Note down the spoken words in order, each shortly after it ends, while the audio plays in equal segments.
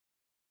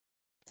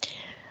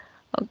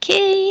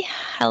Okay,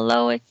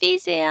 hello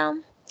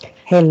Efisia.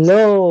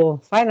 Hello,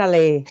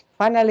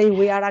 finally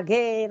we are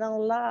again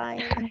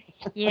online.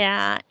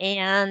 Yeah,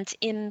 and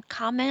in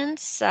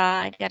comments,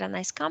 I got a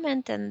nice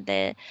comment, and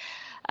the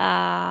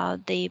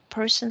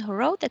person who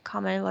wrote the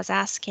comment was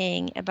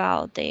asking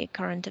about the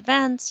current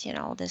events,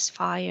 these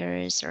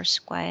fires,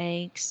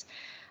 earthquakes.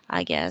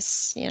 I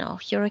guess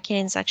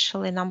hurricanes.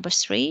 Actually, number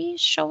three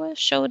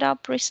showed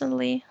up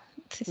recently.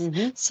 This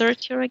hmm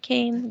third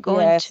hurricane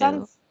going Yeah,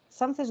 to.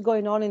 something's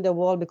going on in the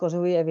world because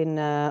we have in.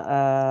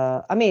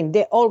 I mean,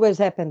 they always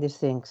happen these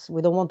things.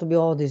 We don't want to be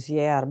all this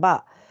year,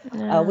 but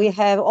we Uh,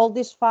 have all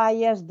these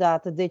fires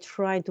that they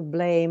try to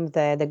blame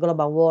the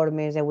global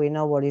warming, and we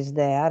know what is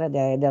there,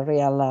 the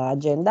real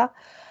agenda.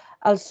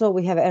 Also,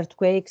 we have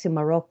earthquakes in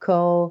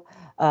Morocco,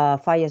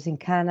 fires in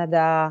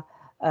Canada,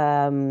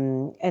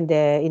 and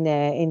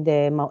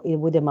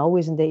with the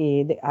Maoris in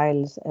the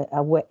Isles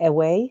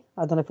away.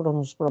 I don't know if I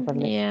pronounce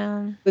properly.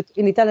 yeah, But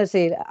in Italian,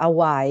 say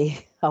Hawaii,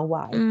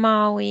 Hawaii,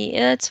 Maui.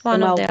 It's the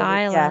one of the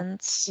Maori. Yeah,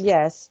 islands.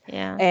 yes,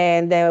 Yeah.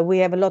 and we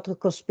have a lot of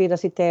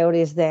conspiracy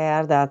theories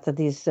there that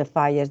these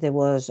fires they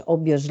was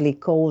obviously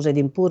caused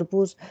in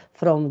purpose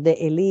from the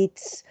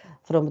elites,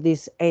 from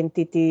these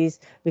entities,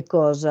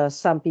 because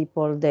some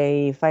people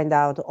they find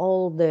out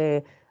all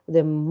the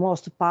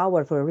most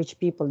powerful rich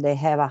people they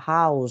have a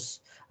house,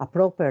 a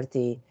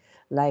property.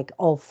 Like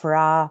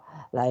Oprah,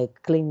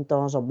 like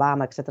Clinton's,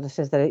 Obama, etc.,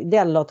 etc. They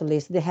are lot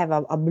list. They have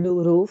a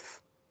blue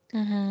roof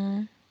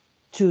Mm-hmm.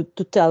 to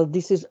tell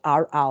this is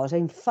our house.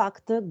 In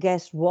fact,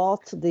 guess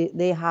what?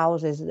 The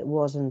houses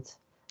wasn't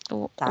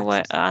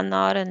touched.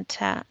 Not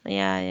intact.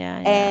 Yeah,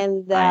 yeah, yeah.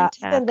 And Not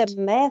even the intact.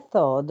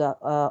 method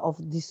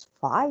of this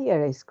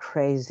fire is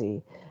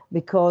crazy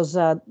because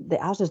the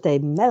houses they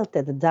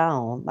melted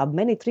down, but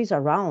many trees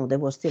around they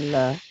were still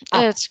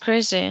up. It's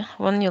crazy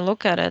when you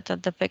look at it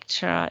at the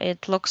picture.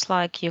 It looks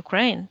like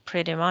Ukraine,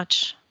 pretty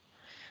much,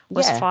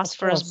 with Yeah, of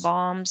phosphorus course.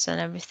 bombs and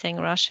everything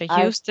Russia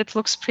I used. It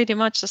looks pretty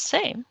much the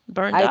same,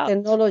 burned high up.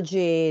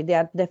 technology, they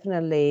are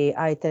definitely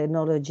high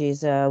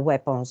technologies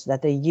weapons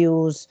that they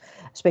use,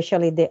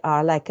 especially they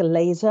are like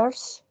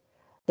lasers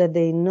that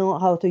they know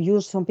how to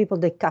use. Some people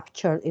they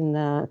capture in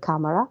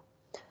camera.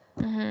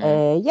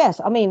 Mm-hmm. Yes,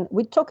 I mean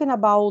we're talking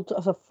about.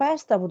 So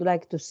first, I would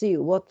like to see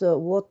what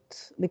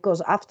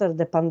because after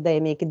the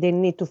pandemic, they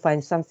need to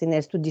find something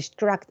else to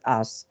distract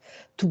us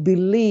to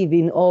believe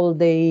in all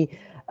the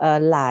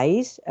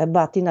lies,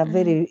 but in a Mm-hmm.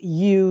 very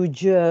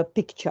huge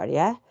picture.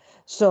 Yeah.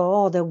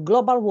 So the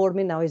global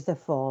warming now is the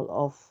fall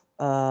of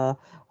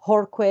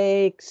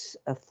earthquakes,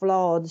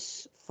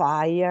 floods,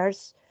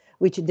 fires,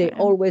 which they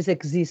Yeah. always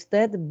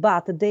existed,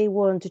 but they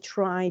want to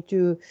try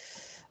to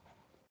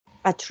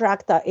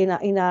attract in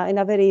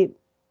a very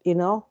you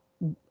know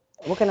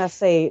what can I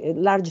say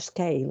large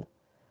scale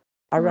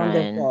around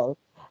the Right. world.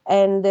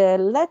 And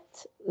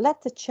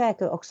let the check,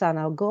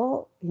 Oksana,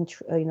 go in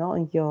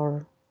in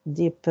your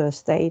deep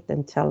state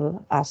and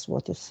tell us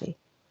what you see.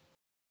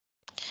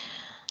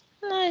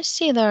 I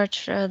see they're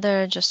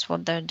just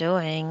what they're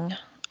doing.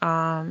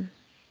 Um,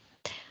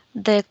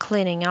 they're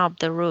cleaning up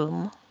the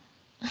room.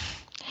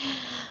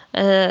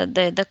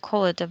 They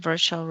call it a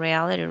virtual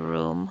reality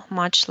room,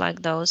 much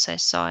like those I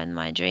saw in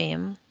my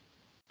dream,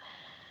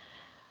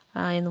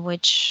 in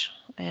which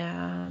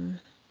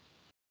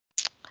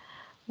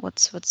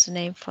what's the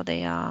name for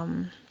the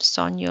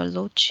Sonio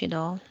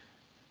Lucido,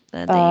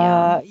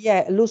 the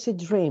Yeah, lucid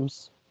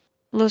dreams.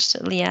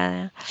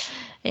 yeah,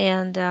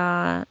 and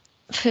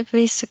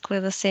basically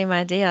the same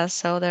idea.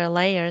 So they're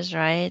layers,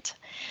 right?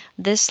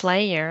 This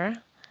layer,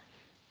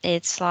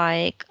 it's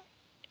like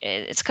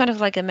it's kind of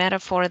like a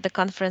metaphor. The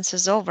conference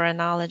is over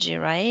analogy,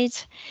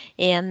 right?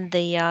 And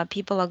the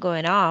people are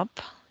going up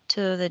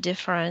to the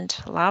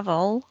different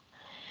level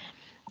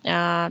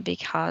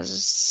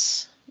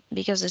because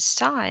it's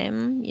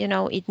time.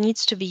 It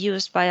needs to be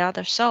used by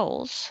other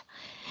souls,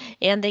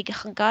 and they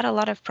got a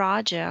lot of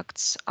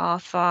projects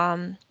of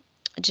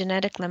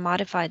genetically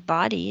modified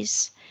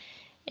bodies,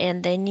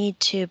 and they need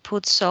to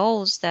put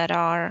souls that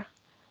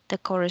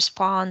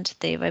correspond to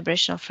the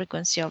vibrational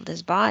frequency of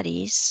these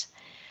bodies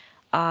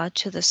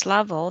to this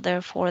level.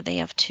 Therefore, they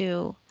have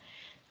to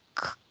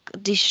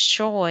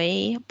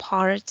destroy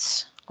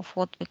parts of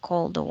what we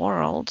call the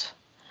world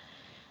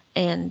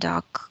and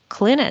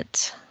clean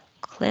it.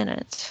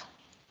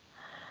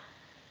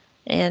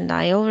 And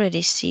I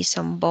already see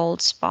some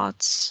bald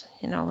spots,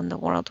 in the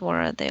world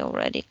where they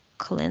already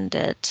cleaned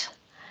it.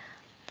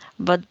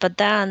 But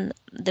then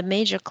the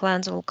major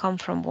cleanse will come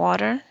from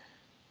water.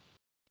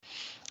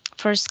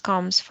 First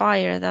comes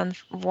fire, then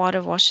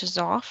water washes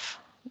off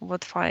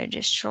what fire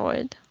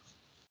destroyed.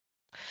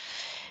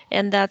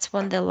 And that's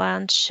when the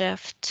land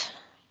shift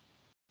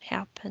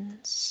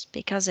happens,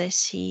 because I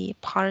see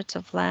parts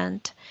of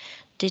land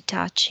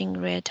detaching,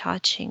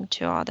 reattaching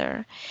to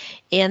other,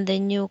 and the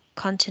new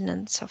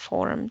continents are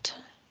formed.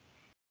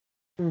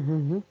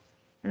 Mm-hmm.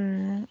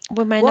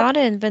 We might What not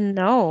even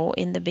know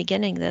in the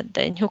beginning that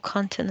the new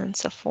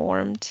continents are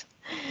formed.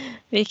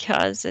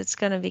 because it's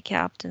going to be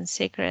kept in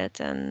secret.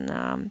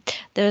 And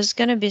there's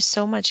going to be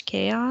so much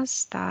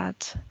chaos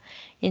that,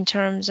 in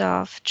terms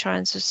of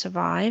trying to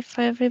survive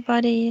for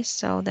everybody,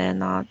 so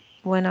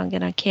we're not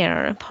going to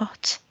care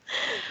about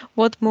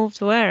what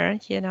moved where.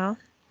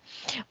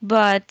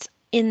 But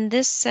in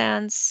this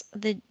sense,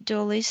 the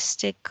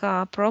dualistic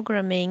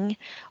programming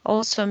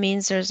also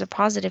means there's a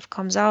positive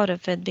comes out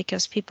of it,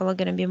 because people are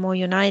going to be more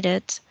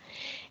united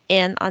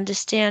and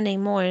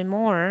understanding more and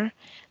more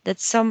that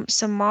some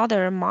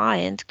other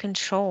mind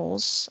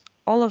controls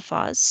all of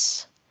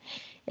us,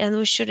 and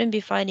we shouldn't be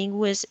fighting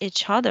with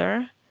each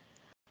other.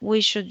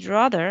 We should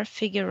rather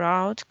figure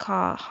out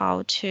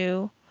how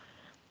to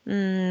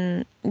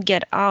mm,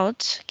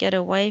 get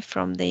away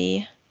from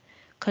the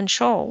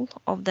control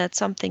of that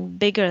something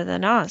bigger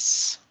than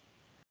us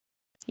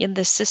in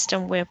the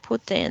system we're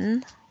put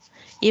in,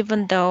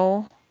 even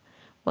though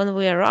when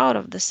we are out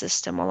of the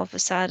system, all of a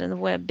sudden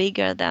we're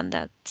bigger than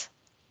that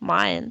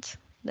mind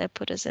that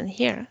put us in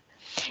here.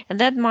 And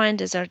that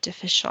mind is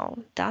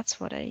artificial. That's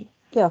what I.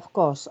 Yeah, of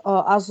course.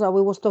 As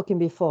we was talking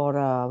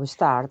before we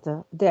start,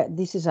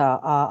 this is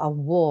a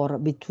war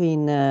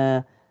between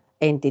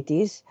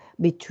entities,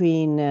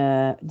 between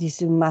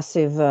these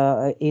massive,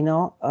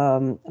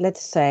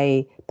 let's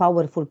say,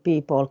 powerful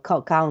people,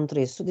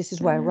 countries. So this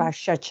is why Mhm.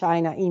 Russia,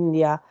 China,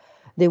 India,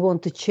 they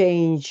want to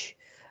change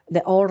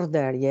the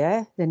order,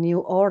 yeah, the new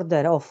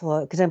order of,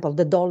 example,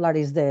 the dollar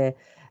is the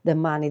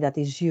money that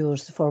is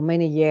used for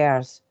many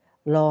years,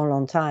 long,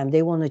 long time.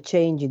 They want to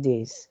change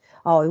this.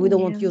 Oh, we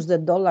don't want to Yeah. use the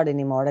dollar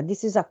anymore. And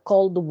this is a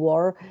cold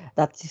war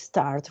that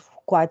starts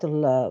quite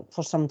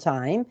for some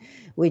time,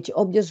 which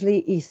obviously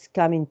is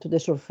coming to the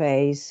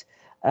surface,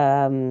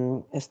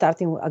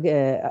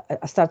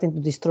 starting to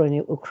destroy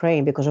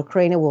Ukraine, because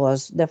Ukraine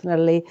was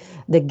definitely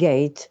the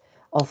gate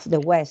of the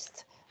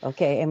West.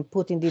 Okay, and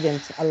Putin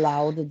didn't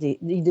allow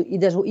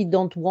he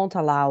don't want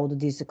allow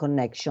this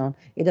connection.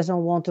 He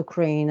doesn't want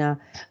Ukraine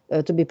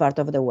to be part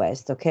of the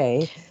West.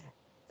 Okay,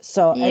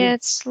 so Yeah, and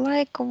it's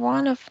like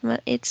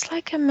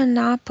a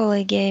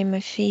monopoly game,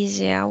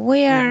 Ephesia,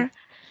 where mhm,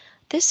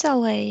 these are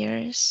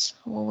layers,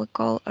 what we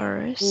call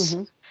Earth.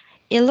 mhm,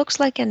 It looks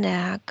like an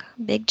egg,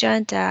 big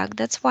giant egg.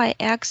 That's why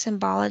egg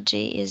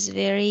symbology is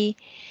very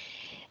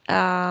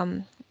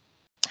um,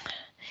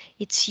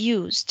 it's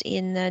used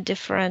in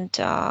different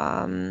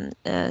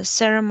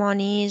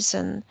ceremonies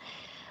and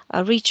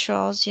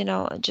rituals,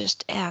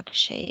 just egg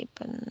shape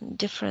and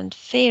different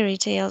fairy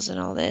tales and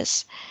all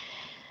this.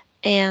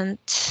 And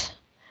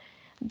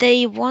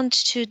they want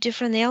to,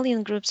 different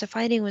alien groups are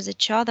fighting with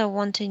each other,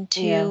 wanting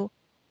yeah. to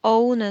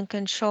own and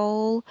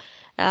control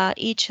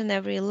each and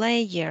every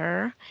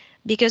layer,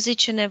 because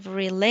each and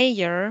every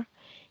layer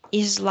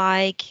is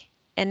like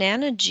an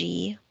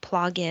energy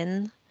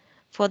plug-in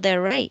for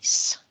their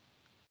race.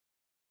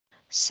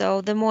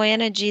 So the more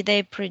energy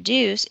they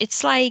produce,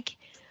 it's like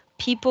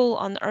people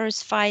on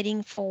Earth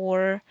fighting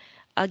for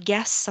a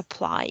gas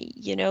supply.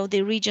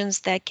 The regions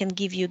that can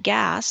give you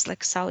gas,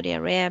 like Saudi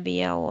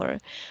Arabia or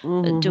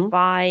Mm-hmm.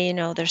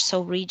 Dubai, they're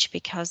so rich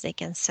because they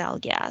can sell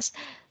gas,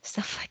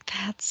 stuff like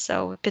that.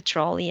 So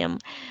petroleum,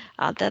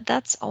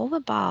 that's all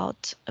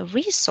about a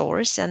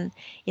resource, and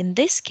in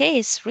this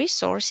case,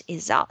 resource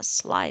is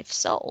us, life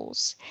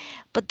souls.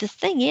 But the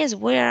thing is,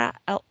 where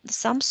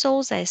some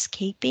souls are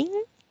escaping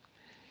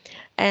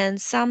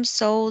and some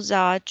souls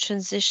are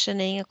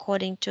transitioning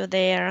according to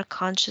their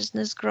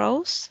consciousness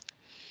growth.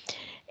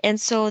 And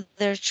so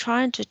they're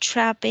trying to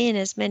trap in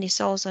as many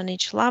souls on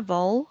each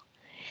level.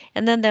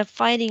 And then they're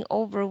fighting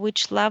over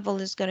which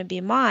level is going to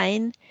be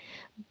mine.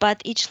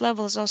 But each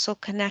level is also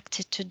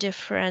connected to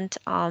different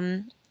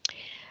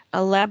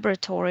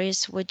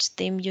laboratories, which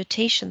the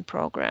mutation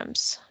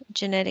programs,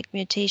 genetic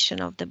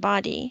mutation of the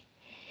body.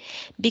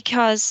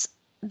 Because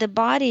the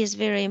body is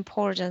very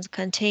important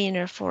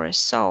container for a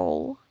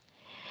soul,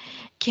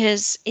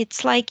 because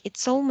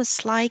it's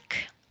almost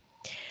like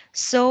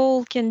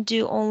soul can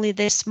do only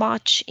this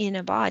much in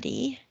a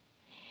body,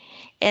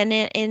 and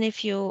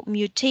if you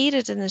mutate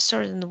it in a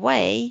certain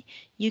way,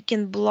 you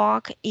can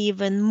block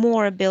even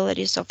more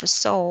abilities of a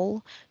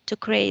soul to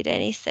create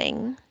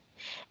anything,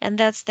 and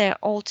that's their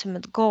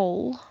ultimate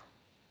goal.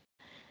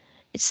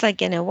 It's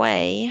like, in a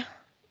way,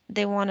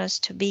 they want us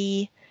to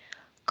be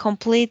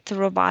complete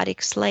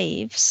robotic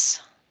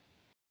slaves,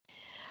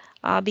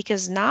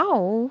 because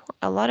now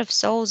a lot of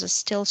souls are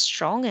still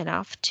strong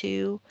enough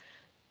to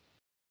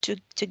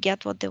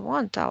get what they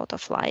want out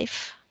of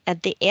life.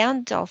 At the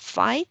end of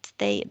fight,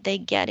 they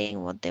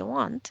getting what they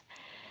want.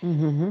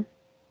 Mm-hmm.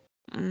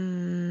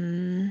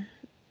 Mm,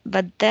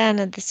 but then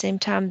at the same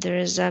time, there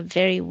is a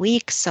very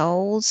weak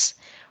souls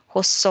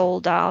who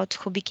sold out,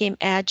 who became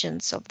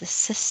agents of the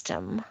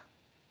system.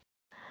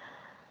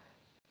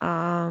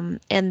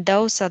 And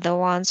those are the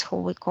ones who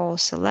we call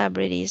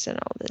celebrities and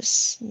all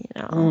this.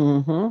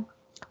 Mm-hmm.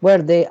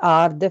 Where they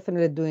are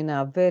definitely doing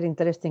a very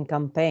interesting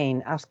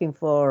campaign, asking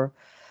for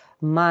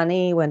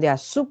money when they are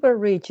super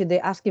rich.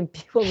 They're asking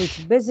people, which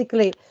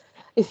basically,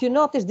 if you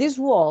notice, this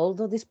world,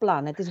 this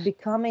planet is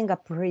becoming a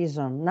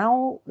prison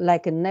now,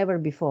 like never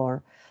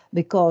before.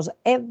 because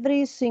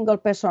every single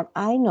person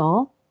I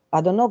know,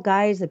 I don't know,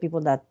 guys, the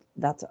people that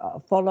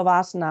follow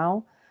us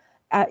now,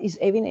 is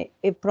having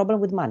a problem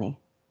with money.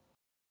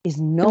 It's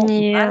no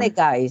Yeah. money,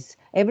 guys.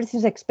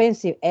 Everything's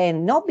expensive,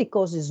 and not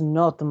because it's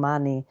not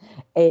money.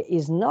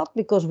 It's not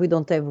because we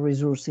don't have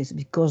resources,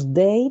 because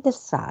they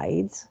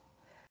decide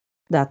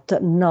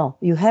that no,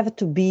 you have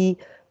to be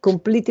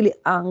completely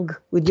hung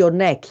with your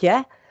neck,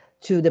 yeah,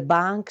 to the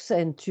banks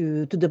and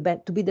to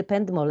be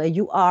dependable. And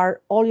you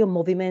are all your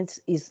movements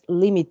is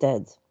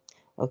limited.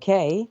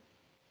 Okay.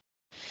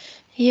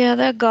 Yeah,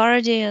 the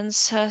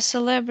guardians, Yeah.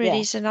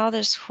 celebrities, and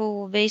others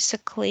who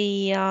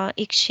basically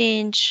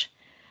exchange.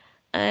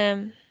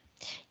 Um,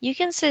 you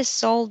can say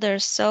sold their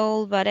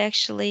soul, but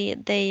actually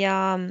they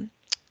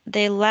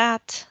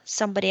let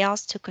somebody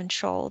else to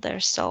control their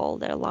soul,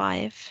 their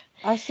life,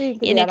 I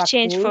think in they are a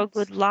exchange for cult.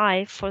 good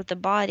life for the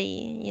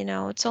body.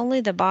 It's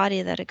only the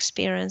body that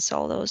experience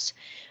all those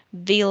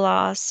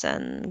villas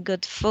and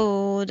good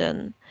food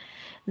and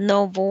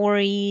no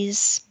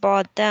worries,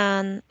 but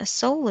then a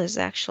soul is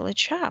actually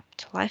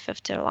trapped, life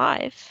after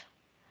life.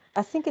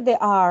 I think they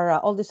are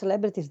all the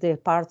celebrities. They're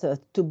part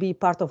to be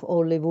part of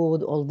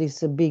Hollywood, all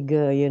this big,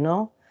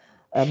 showbiz.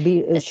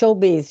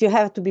 You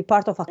have to be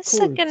part of a It's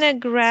like an cult.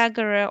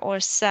 egregore or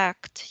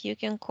sect. You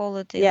can call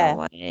it either Yeah,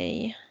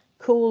 way.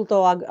 cult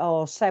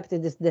or sept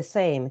is the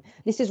same.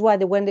 This is why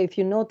if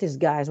you notice,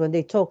 guys, when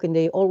they talk and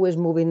they always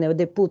move in,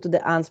 they put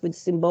the hands with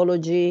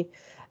symbology,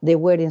 they're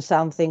wearing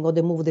something, or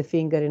they move the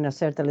finger in a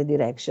certain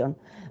direction,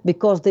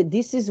 because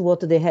this is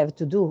what they have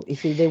to do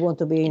if they want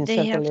to be in They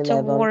certain have to level.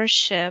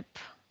 worship.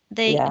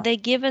 They Yeah. they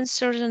given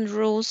certain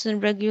rules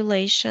and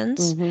regulations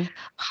Mm-hmm.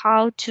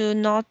 how to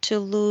not to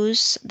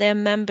lose their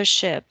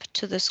membership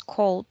to this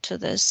cult, to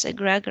this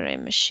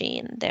egregore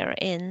machine they're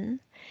in.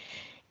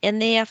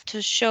 And they have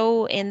to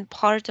show in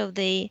part of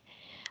the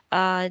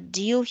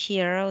deal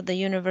here, the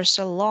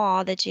universal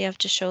law, that you have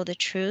to show the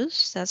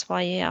truth. That's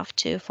why you have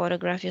to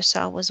photograph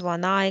yourself with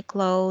one eye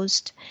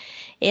closed.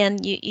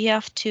 And you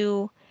have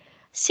to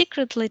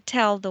secretly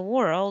tell the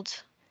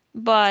world,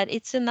 but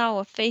it's in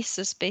our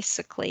faces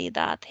basically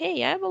that,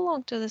 hey, I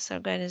belong to this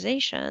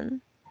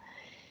organization.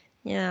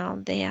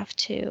 They have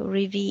to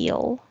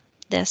reveal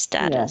their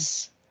Yeah.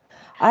 status.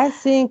 I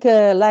think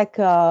like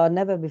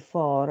never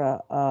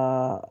before.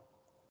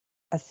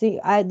 I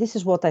think this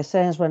is what I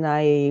sense when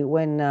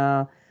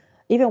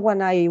even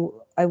when I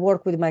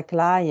work with my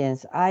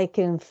clients, I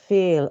can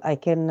feel, I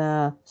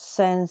can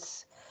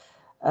sense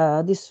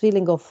this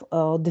feeling of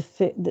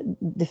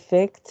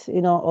defect,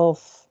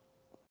 of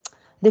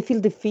they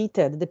feel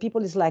defeated. The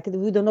people is like,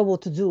 we don't know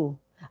what to do.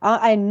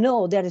 I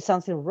know there is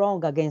something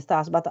wrong against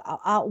us, but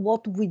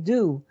what we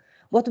do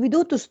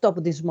to stop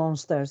these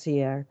monsters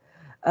here,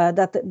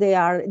 that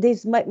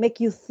this might make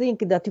you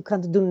think that you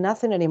can't do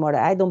nothing anymore.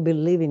 I don't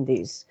believe in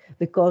this,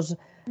 because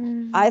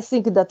Mm. I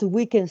think that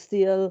we can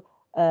still,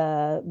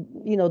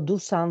 do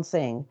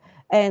something.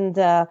 And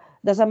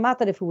doesn't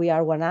matter if we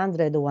are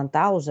 100 or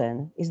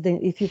 1,000.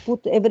 If you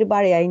put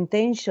everybody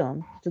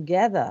intention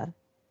together,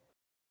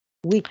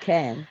 we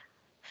can.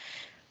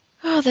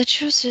 Oh, the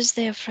truth is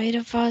they're afraid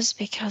of us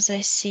because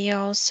I see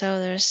also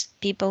there's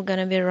people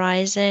gonna be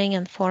rising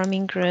and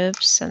forming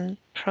groups and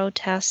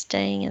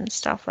protesting and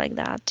stuff like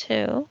that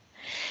too.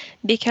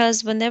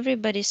 Because when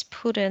everybody's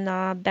put in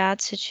a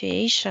bad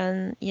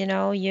situation,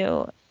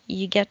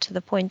 you get to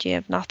the point you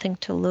have nothing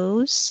to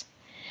lose.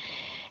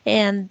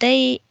 And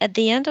they, at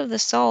the end of the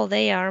soul,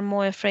 they are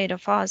more afraid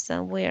of us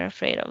than we are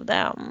afraid of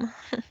them.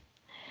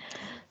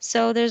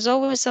 So there's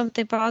always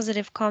something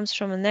positive comes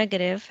from a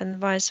negative and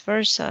vice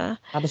versa.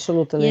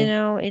 Absolutely.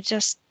 It's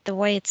just the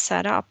way it's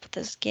set up,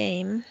 this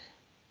game.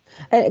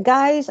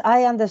 Guys,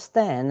 I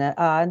understand.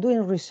 I'm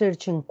doing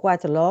researching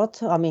quite a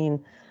lot. I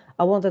mean,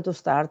 I wanted to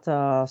start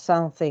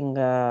something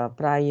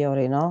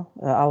prior,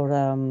 our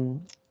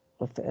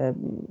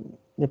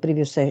the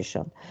previous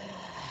session.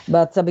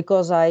 But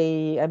because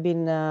I've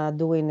been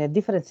doing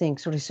different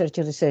things,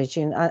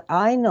 researching,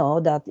 I know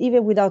that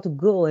even without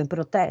go and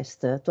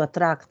protest to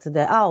attract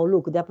oh,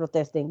 look, they're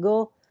protesting,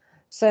 go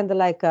send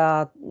like,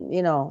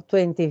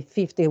 20,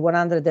 50,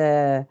 100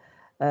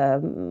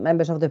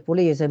 members of the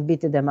police and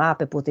beat them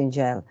up and put in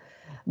jail.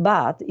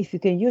 But if you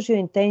can use your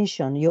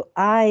intention, your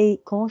eye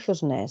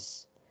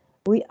consciousness,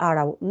 we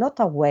are not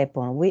a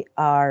weapon, we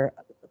are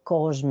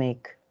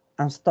cosmic,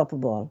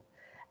 unstoppable.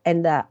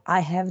 And I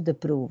have the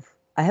proof.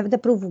 I have the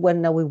proof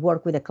when we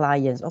work with the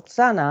clients.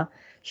 Oksana,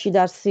 she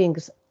does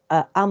things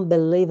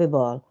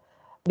unbelievable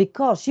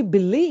because she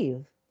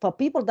believes. For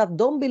people that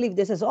don't believe,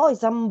 they says, "Oh,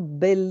 it's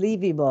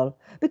unbelievable,"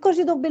 because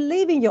you don't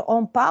believe in your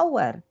own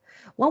power.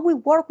 When we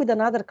work with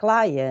another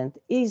client,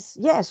 is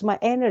yes, my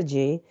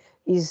energy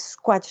is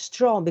quite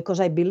strong because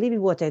I believe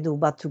in what I do.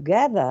 But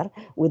together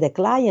with the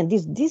client,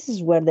 this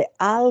is where the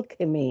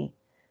alchemy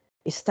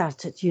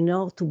started,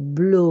 to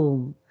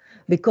bloom,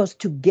 because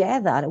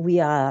together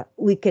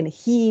we can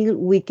heal,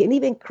 we can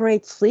even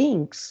create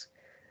things.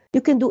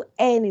 You can do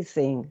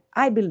anything.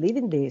 I believe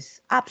in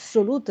this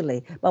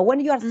absolutely. But when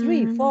you are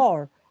three, Mm,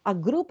 four, a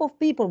group of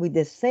people with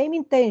the same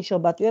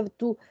intention, but you have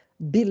to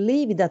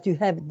believe that you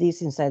have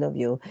this inside of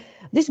you.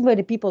 This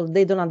many people,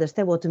 they don't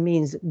understand what it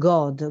means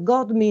God.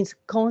 God means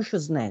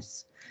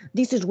consciousness.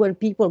 This is when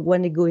people,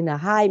 when they go in a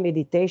high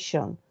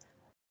meditation,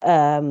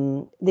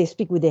 they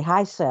speak with the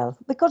high self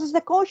because it's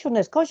the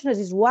consciousness. Consciousness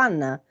is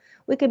one.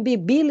 We can be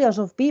billions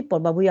of people,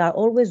 but we are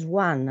always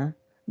one.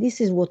 This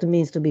is what it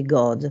means to be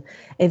God.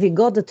 If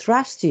God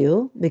trusts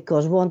you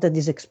because wanted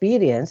this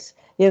experience,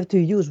 you have to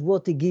use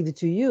what He gives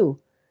to you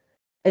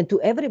and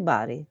to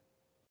everybody.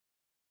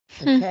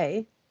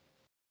 Okay.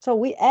 So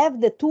we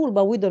have the tool,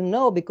 but we don't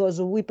know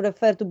because we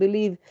prefer to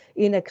believe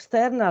in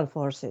external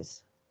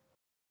forces.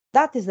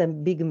 That is a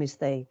big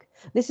mistake.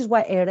 This is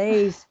why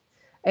erase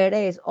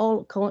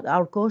all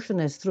our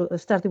consciousness through,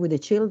 starting with the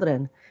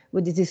children,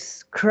 with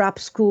this crap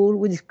school,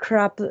 with this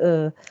crap,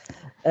 uh,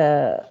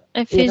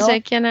 you know?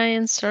 Efisia, can I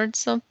insert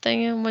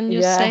something? When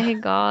you Yeah. say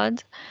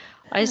God,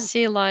 I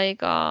see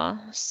like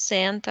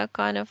Santa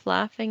kind of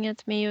laughing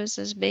at me with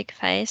his big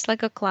face,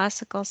 like a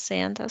classical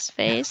Santa's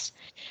face.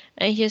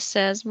 And he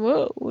says,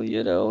 well,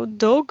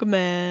 dog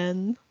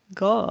man,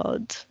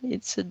 God,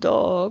 it's a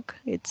dog,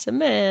 it's a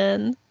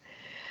man,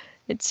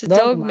 it's a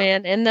dog Dogma.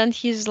 man. And then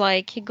he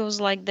goes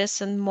like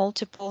this in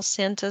multiple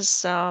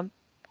Santa's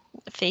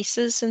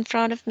faces in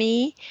front of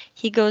me.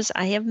 He goes,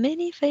 I have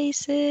many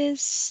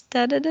faces,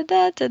 da da da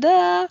da da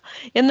da.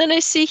 And then I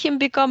see him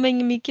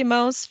becoming Mickey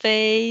Mouse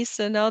face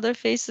and other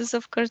faces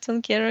of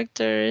cartoon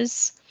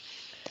characters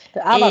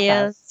The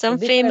and avatars, the some different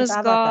famous avatars.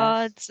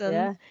 gods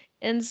and Yeah.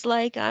 it's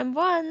like I'm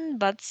one,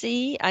 but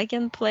see, I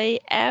can play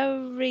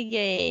every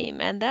game,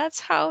 and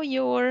that's how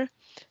your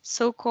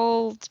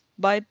so-called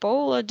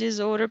bipolar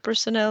disorder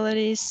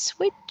personalities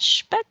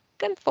switch back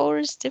and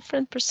forth,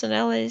 different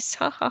personalities.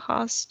 Ha ha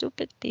ha!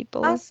 Stupid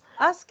people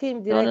Ask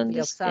him don't directly,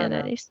 understand Oksana.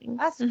 anything.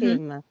 Ask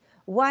him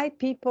why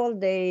people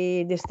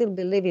they still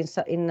believe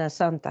in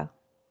Santa.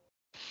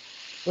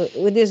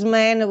 With this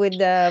man with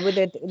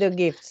the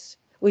gifts,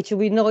 which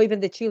we know even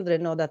the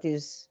children know that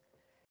is,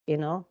 you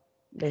know,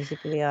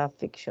 basically a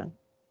fiction.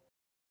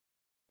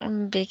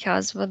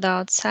 Because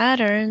without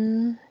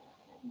Saturn,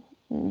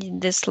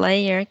 this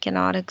layer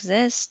cannot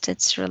exist.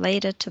 It's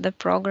related to the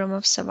program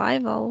of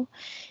survival.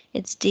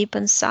 It's deep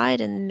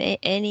inside in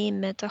any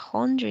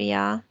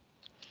mitochondria,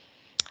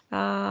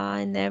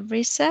 in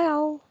every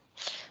cell.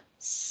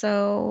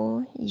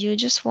 So you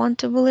just want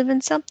to believe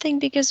in something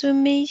because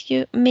we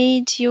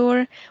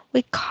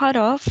cut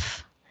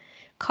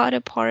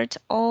apart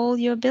all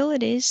your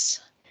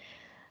abilities,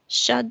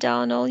 shut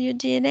down all your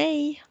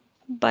DNA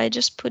by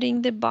just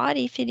putting the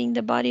body, feeding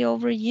the body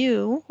over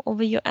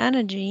your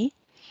energy.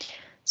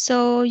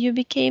 So you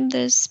became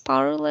this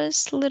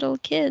powerless little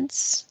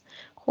kids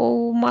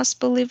who must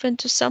believe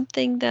into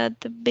something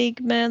that the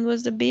big man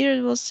with the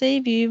beard will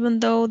save you, even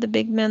though the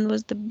big man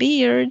with the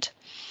beard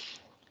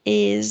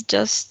is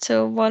just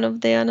one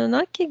of the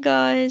Anunnaki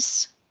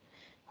guys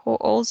who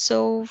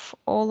also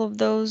all of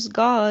those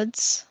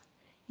gods.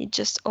 It's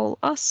just all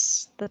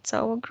us. That's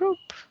our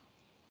group.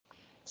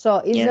 So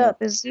is The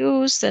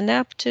Zeus, the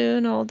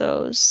Neptune, all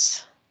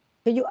those.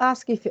 can you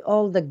ask if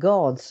all the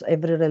gods,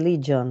 every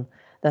religion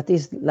that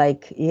is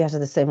like he has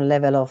the same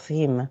level of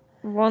him?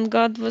 One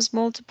god with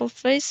multiple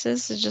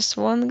faces, just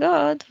one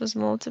god with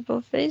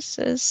multiple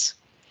faces.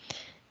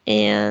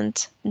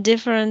 And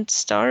different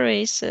star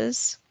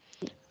races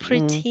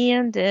Mm.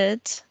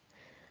 pretended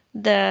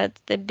that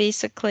they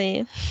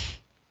basically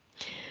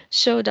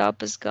showed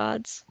up as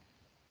gods.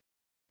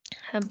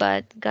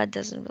 But God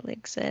doesn't really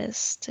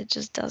exist. It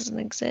just doesn't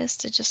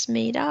exist. It just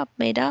made up.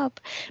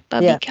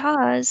 But Yeah.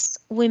 because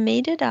we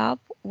made it up,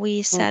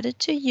 we Mm. said it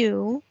to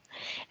you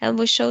and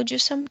we showed you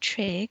some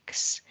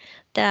tricks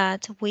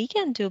that we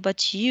can do,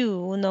 but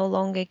you no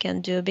longer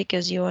can do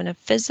because you're in a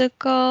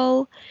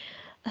physical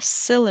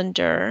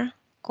cylinder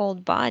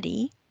called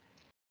body.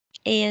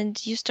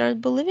 And you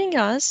start believing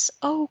us,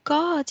 oh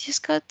God, he's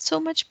got so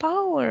much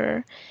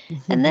power.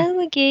 And then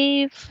we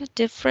gave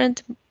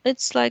different,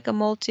 it's like a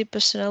multi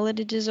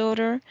personality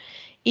disorder.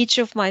 Each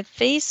of my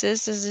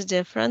faces is a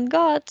different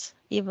God.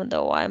 Even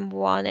though I'm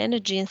one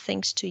energy, and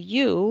thanks to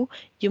you,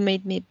 you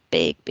made me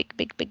big, big,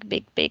 big, big,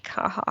 big, big.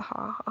 Ha ha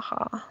ha ha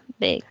ha.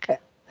 Big.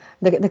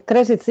 The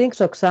crazy thing,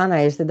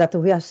 Oksana, is that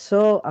we are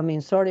so, I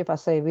mean, sorry if I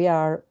say we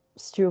are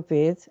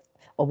stupid,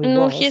 or we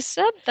No, he was,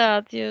 said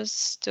that, you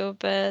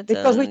stupid.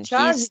 because we And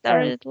he charge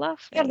them. started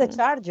We are the laughing.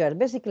 charger.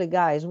 Basically,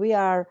 guys, we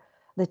are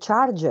the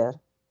charger.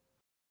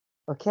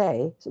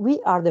 Okay, so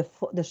we are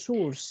the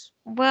source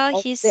Well,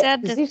 of he the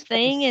said the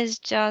thing existence. is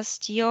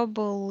just your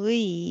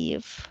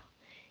belief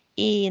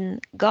in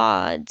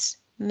gods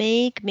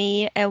make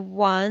me a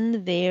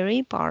one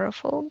very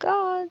powerful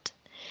God.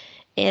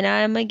 And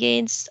I'm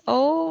against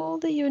all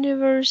the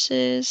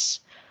universes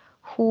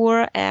who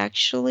are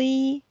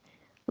actually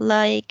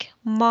like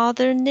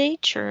Mother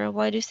Nature.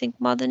 Why do you think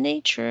Mother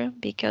Nature?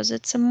 Because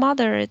it's a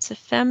mother, it's a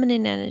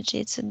feminine energy,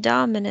 it's a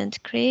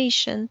dominant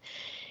creation.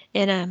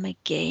 And I'm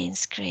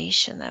against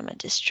creation. I'm a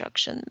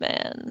destruction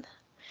man.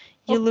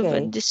 You live a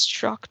Okay,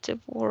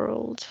 destructive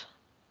world.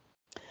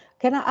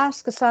 Can I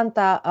ask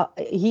Santa,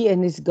 he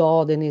and his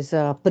God and his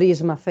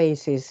prisma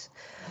faces?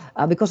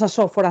 Because I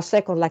saw for a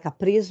second like a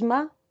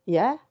prisma,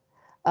 yeah,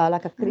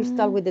 like a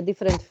crystal Mm, with the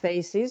different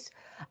faces.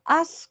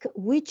 Ask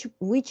which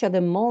at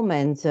the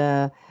moment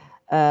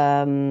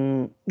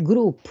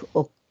group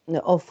of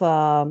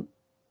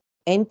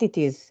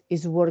entities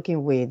is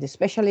working with,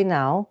 especially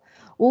now.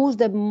 Who's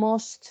the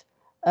most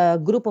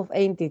group of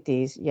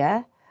entities,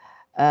 yeah,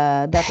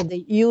 that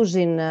they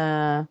using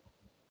now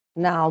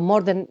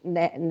more than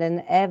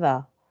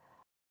ever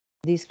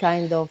these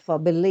kind of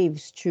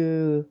beliefs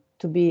to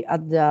be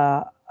at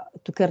the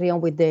to carry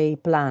on with the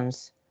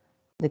plans,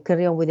 to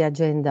carry on with the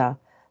agenda,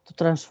 to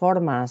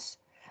transform us,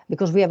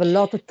 because we have a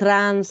lot of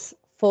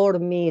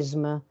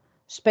transformism.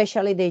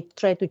 Especially, they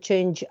try to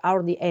change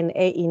our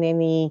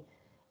DNA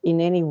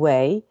in any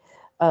way.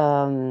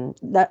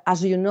 That,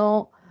 as you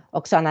know,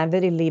 Oksana, I'm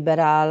very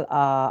liberal.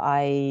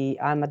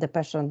 I'm the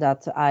person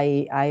that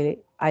I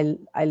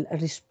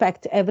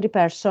respect every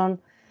person,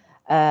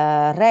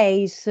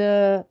 race,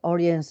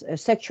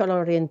 sexual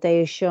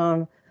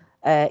orientation,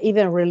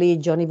 even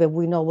religion. Even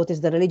we know what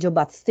is the religion,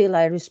 but still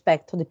I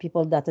respect the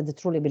people that they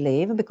truly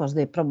believe because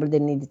they probably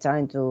need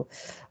time to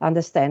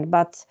understand.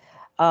 But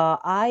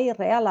I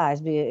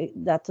realize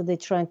that they're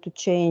trying to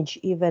change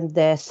even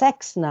the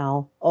sex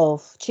now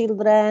of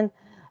children,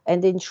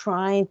 and then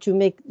trying to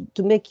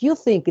make you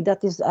think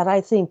that is a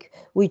right thing,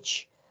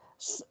 which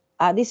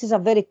this is a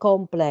very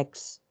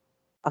complex,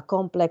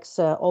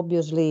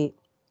 obviously,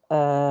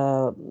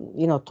 uh,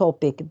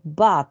 topic,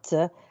 but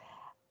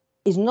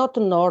it's not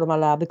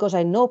normal because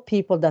I know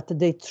people that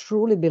they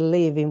truly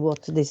believe in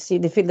what they see,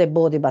 they feel their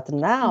body, but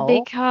now,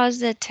 because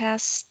they're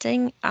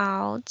testing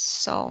out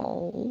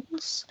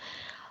souls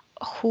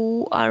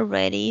who are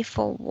ready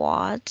for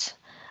what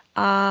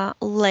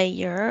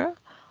layer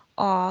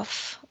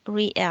of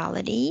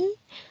reality.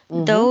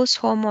 mm-hmm, Those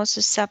who are more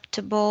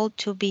susceptible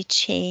to be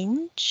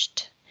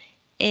changed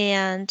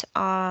and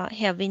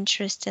have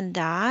interest in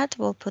that,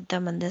 we'll put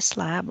them on this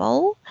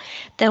level.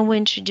 Then we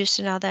introduce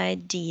another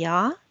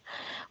idea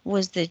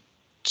was the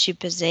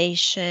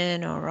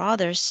chipization or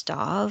other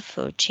stuff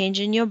or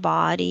changing your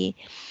body.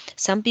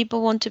 Some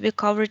people want to be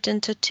covered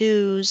in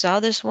tattoos,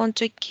 others want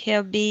to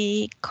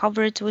be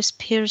covered with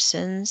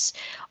piercings.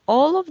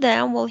 All of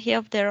them will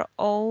have their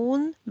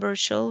own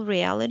virtual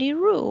reality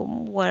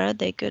room where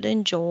they could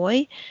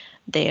enjoy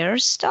their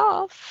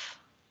stuff.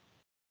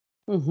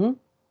 mm-hmm.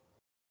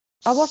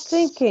 I was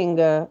thinking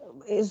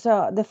is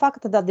the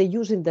fact that they're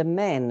using the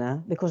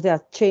man because they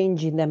are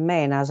changing the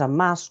man as a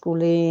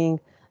masculine.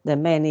 The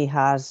man he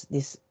has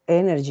this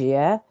energy,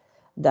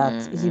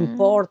 that is Mm-mm.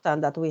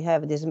 important that we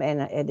have this man,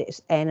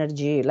 this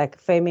energy like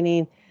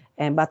feminine,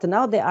 and but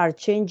now they are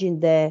changing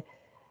the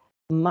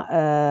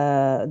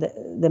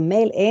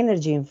male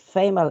energy and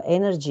female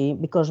energy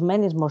because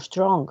man is more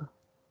strong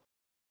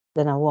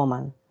than a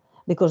woman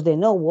because they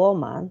know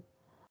woman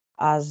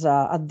as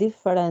a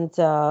different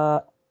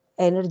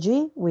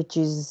energy, which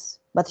is,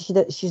 but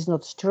she's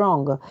not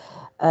strong.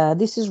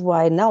 This is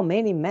why now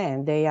many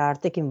men they are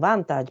taking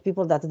advantage.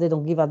 People that they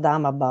don't give a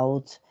damn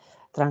about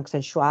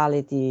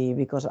transsexuality,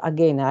 because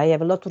again, I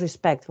have a lot of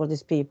respect for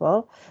these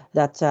people.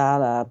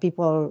 That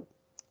people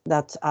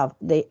that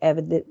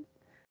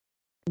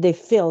they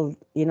feel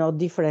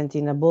different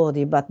in a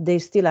body, but they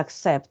still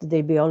accept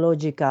their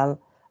biological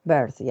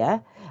birth. Yeah,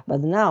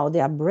 but now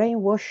they are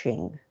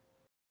brainwashing.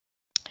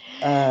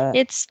 Uh,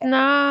 It's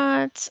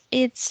not,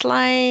 it's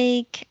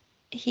like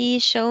he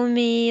showed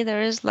me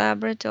there's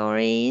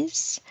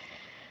laboratories,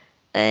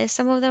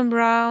 some of them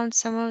round,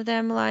 some of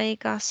them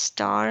like a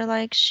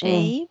star-like mm,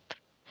 shape.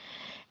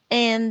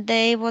 And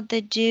what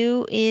they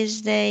do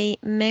is they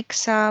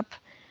mix up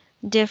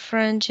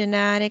different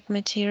genetic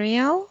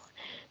material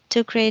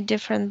to create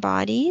different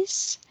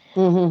bodies.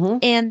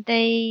 mhm, And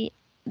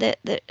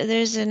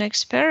there's an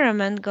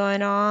experiment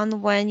going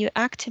on when you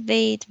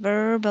activate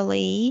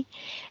verbally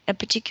a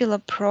particular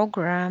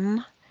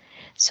program.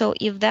 So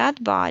if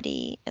that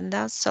body and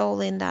that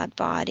soul in that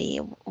body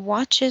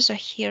watches or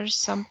hears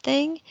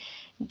something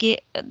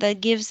that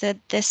gives it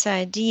this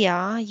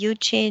idea, you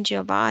change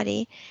your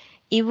body,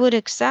 it would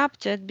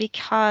accept it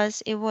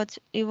because it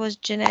was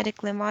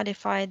genetically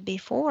modified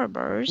before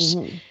birth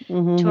mhm,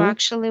 to mhm,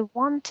 actually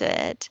want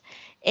it.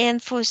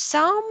 And for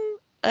some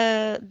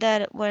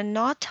that were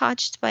not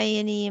touched by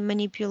any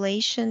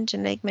manipulation,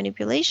 genetic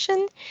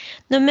manipulation,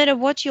 no matter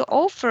what you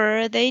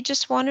offer, they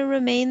just want to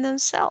remain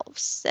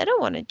themselves. They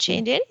don't want to mhm.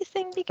 change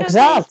anything because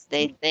Exact.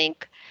 they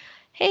think,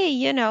 hey,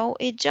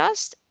 it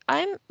just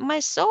my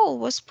soul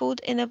was put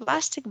in a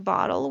plastic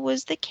bottle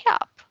with the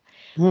cap.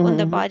 When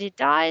the Mhm. body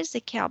dies,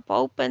 the cap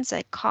opens,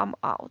 I come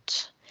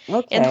out.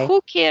 And Okay.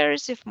 who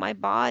cares if my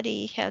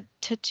body had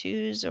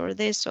tattoos or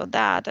this or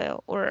that,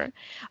 or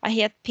I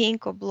had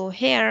pink or blue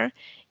hair?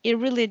 It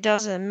really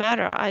doesn't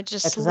matter. I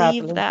just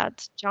leave Exactly.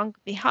 that junk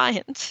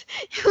behind.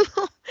 you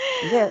know?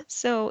 Yeah.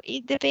 So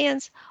it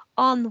depends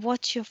on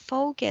what you're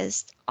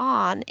focused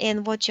on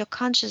and what your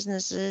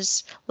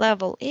consciousness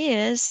level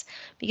is,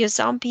 because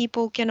some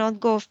people cannot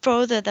go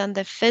further than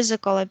the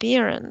physical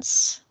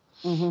appearance.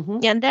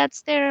 Mm-hmm. And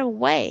that's their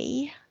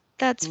way.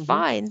 That's Mm-hmm.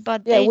 fine,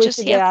 but Yeah, they which just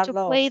they have are to play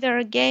lost.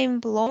 their game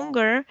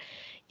longer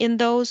in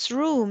those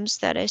rooms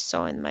that I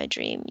saw in my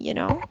dream, you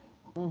know?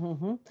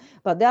 Mm-hmm.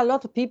 But there are a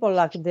lot of people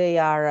like they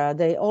are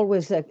they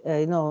always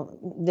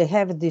they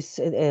have this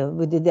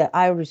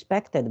I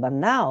respected, but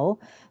now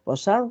for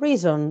some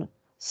reason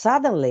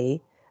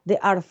suddenly they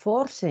are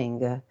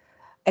forcing.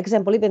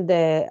 Example, even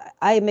the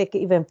I make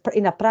even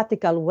in a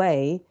practical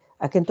way.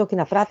 I can talk in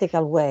a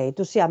practical way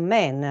to see a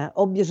man.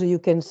 Obviously, you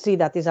can see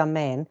that is a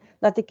man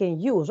that he can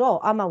use. Oh,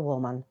 I'm a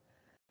woman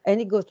and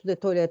he goes to the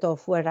toilet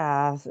of where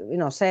a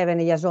 7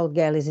 years old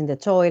girl is in the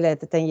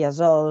toilet, 10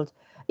 years old,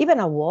 even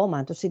a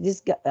woman to see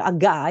a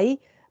guy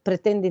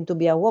pretending to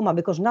be a woman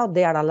because now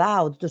they are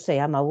allowed to say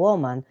I'm a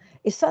woman.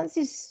 It's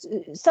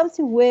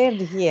something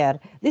weird here.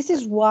 This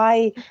is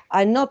why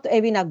I'm not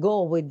having a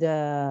go with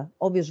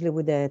obviously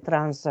with the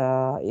trans,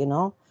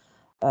 with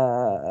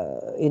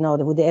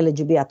the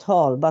LGBT at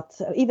all. But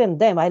even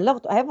them, I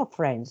have a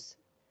friends,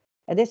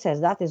 and they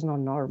says that is not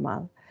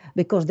normal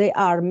because they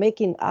are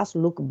making us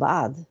look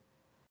bad,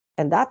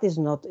 and that is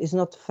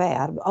not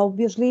fair.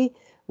 Obviously,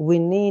 we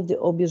need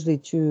obviously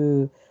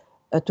to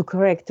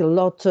correct a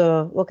lot.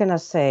 What can I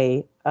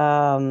say?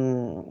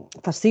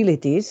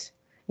 Facilities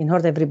in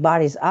order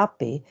everybody's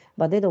happy,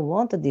 but they don't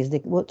want this.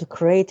 They want to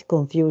create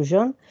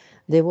confusion.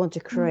 They want to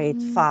create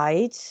Mhm.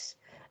 fights.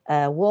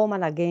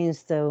 Woman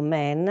against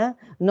men.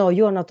 No,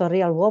 you are not a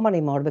real woman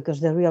anymore because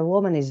the real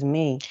woman is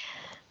me.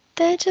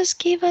 They just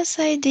give us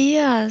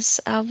ideas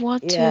of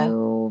what Yeah.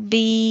 to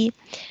be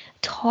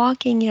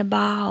talking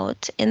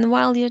about. And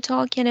while you're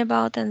talking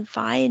about and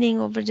fighting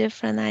over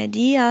different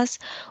ideas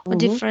or Mm-hmm.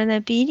 different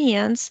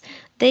opinions,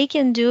 they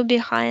can do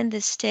behind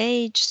the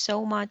stage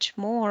so much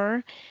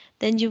more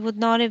than you would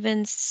not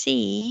even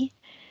see.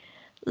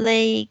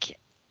 Like,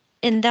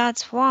 and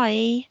that's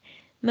why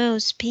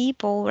most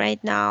people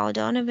right now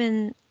don't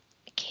even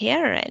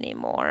care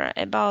anymore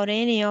about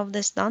any of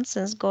this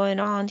nonsense going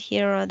on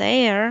here or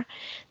there.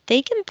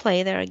 They can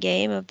play their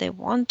game if they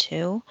want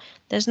to.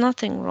 There's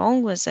nothing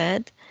wrong with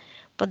it.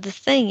 But the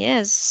thing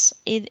is,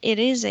 it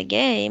is a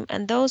game,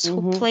 and those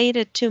who Mm-hmm. played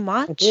it too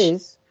It much,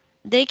 is.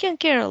 they can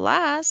care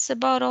less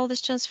about all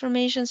these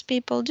transformations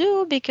people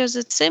do because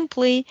it's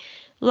simply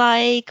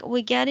like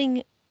we're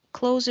getting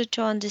closer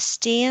to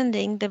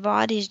understanding the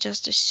body is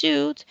just a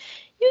suit.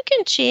 You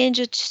can change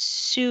a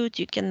suit,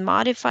 you can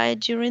modify it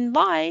during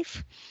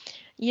life,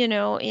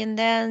 and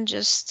then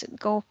just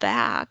go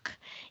back.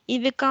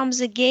 It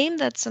becomes a game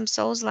that some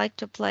souls like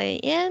to play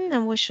in,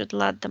 and we should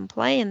let them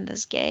play in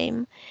this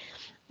game.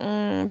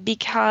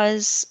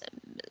 Because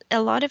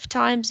a lot of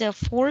times they're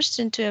forced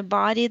into a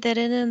body they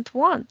didn't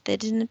want, they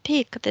didn't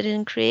pick, they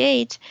didn't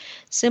create,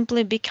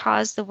 simply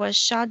because they were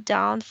shut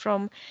down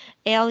from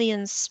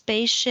alien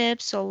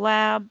spaceships or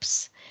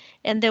labs,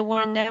 and they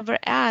were never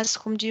asked,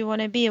 whom do you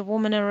want to be, a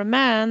woman or a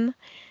man?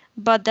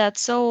 But that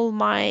soul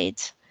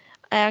might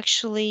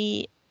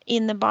actually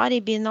in the body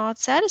be not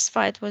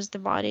satisfied with the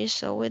body,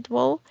 so it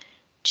will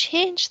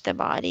change the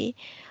body.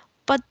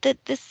 But the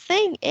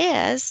thing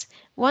is,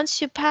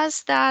 once you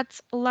pass that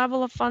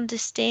level of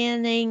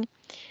understanding,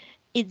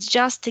 it's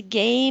just a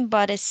game,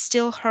 but it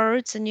still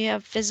hurts, and you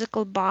have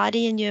physical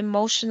body, and you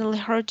emotionally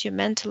hurt, you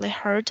mentally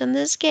hurt in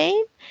this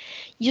game.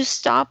 You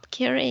stop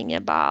caring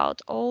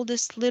about all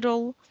these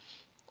little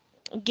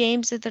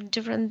games that the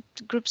different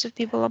groups of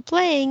people are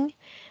playing,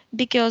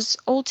 because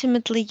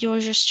ultimately you're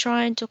just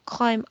trying to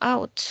climb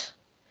out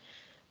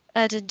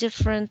at a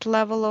different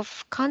level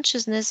of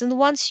consciousness. And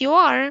once you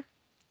are,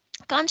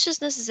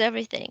 consciousness is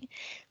everything.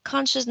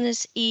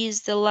 Consciousness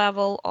is the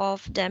level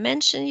of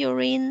dimension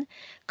you're in.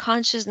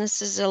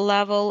 Consciousness is a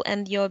level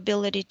and your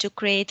ability to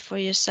create for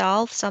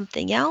yourself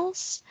something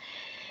else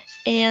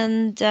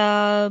and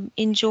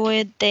enjoy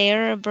it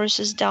there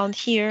versus down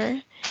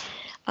here.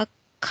 A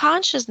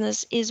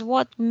consciousness is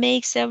what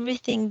makes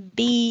everything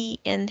be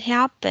and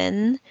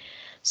happen.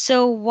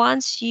 So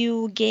once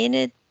you gain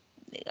it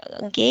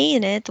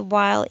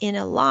while in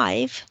a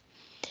life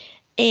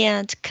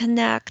and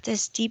connect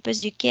as deep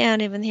as you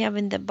can, even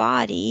having the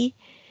body,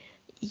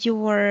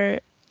 you're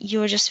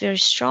you're just very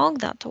strong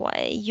that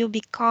way. You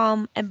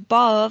become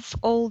above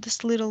all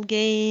these little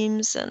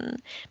games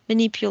and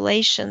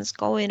manipulations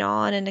going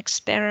on and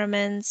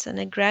experiments and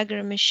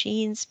egregor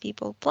machines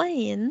people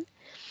playing.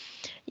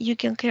 You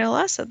can care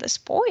less at this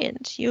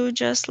point. You're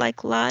just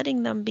like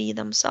letting them be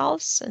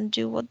themselves and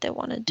do what they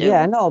want to Yeah,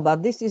 do. no,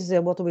 but this is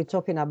what we're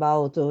talking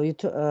about.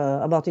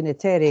 About in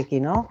etheric,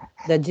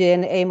 the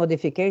DNA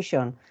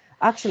modification.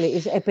 Actually,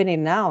 is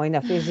happening now in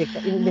the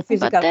But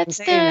physical that's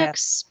the container.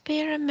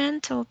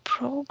 experimental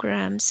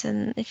programs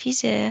and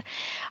Efisia.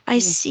 I Mm.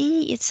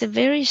 see it's a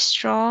very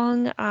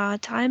strong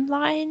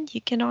timeline.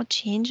 You cannot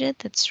change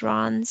it. It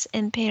runs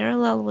in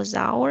parallel with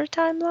our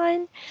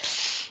timeline.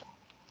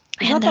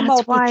 It's And not that's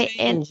about to why,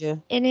 and change.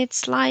 and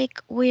it's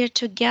like we're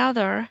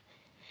together.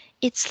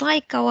 It's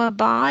like our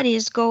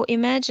bodies go,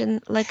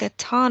 imagine like a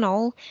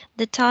tunnel.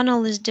 The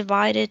tunnel is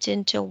divided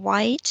into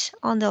white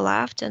on the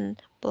left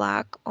and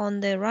black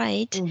on the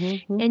right,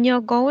 Mm-hmm. and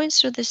you're going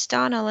through this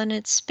tunnel and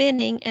it's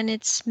spinning and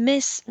it's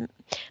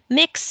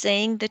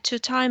mixing the two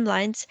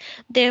timelines.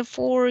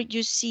 Therefore,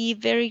 you see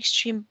very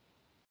extreme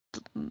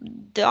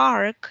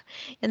dark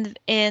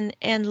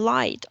and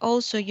light.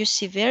 Also, you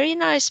see very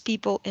nice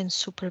people and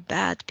super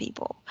bad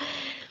people.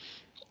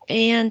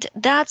 And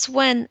that's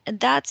when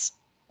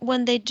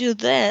they do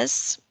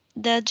this.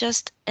 They're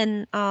just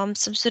in some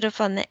sort of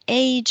an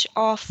age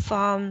of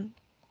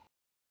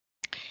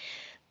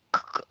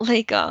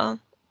like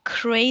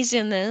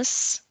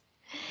craziness,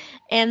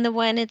 and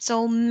when it's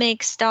all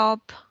mixed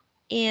up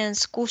and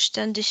squished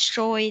and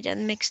destroyed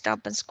and mixed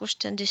up and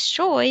squished and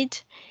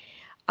destroyed,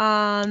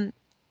 um,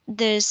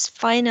 there's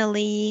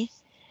finally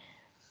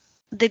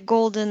the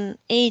golden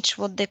age,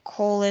 what they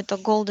call it, a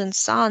golden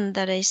sun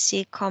that I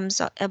see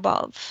comes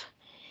above.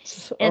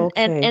 And,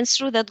 and Okay. and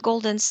through that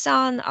golden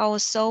sun, our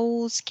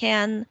souls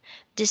can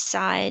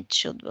decide,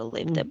 should we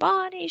leave the Mm.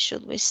 body,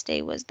 should we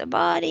stay with the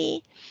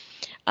body.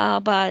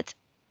 But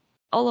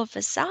all of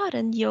a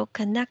sudden you're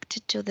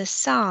connected to the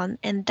sun,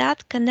 and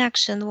that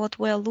connection what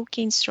we're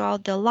looking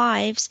throughout the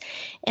lives,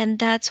 and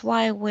that's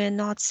why we're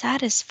not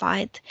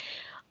satisfied.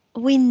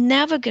 We're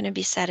never going to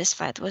be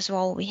satisfied with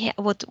all we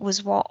what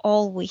was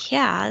all we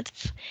had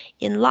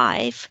in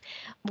life.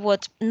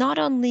 What not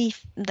only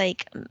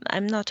like,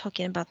 I'm not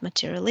talking about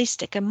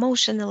materialistic,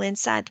 emotional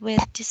inside, we're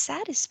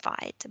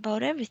dissatisfied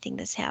about everything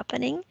that's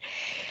happening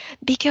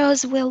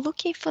because we're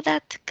looking for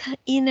that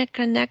inner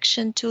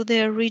connection to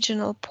the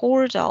original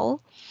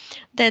portal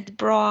that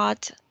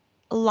brought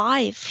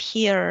life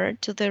here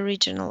to the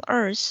original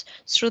earth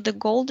through the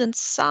golden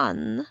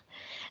sun.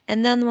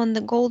 And then when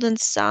the golden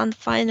sun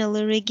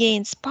finally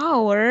regains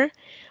power,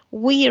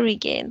 we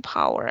regain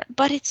power.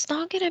 But it's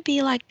not going to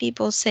be like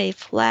people say,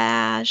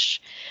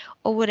 flash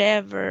or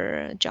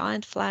whatever,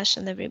 giant flash,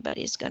 and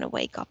everybody's going to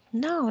wake up.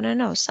 No, no,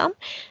 no. Some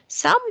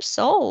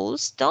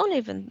souls don't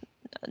even,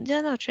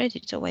 they're not ready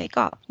to wake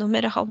up, no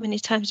matter how many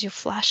times you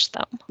flash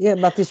them. Yeah,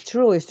 but it's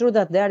true. It's true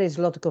that there is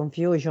a lot of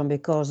confusion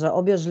because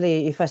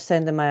obviously, if I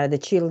send the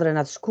children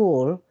at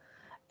school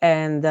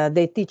and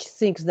they teach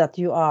things that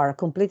you are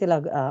completely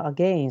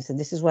against,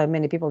 this is why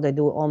many people they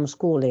do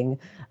homeschooling.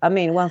 I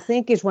mean, one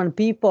thing is when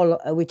people,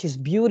 which is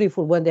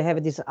beautiful, when they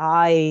have this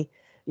eye,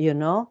 you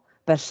know,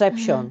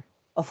 Hmm. perception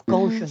of Hmm.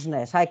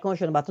 consciousness, high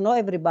consciousness, but not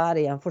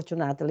everybody,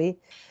 unfortunately,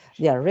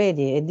 they are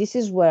ready. And this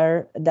is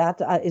where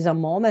that is a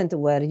moment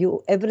where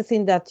you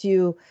everything that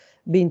you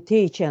been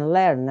teach and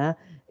learn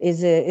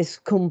is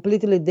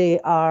completely they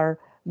are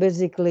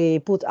basically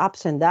put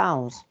ups and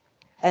downs,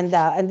 and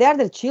they are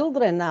the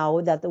children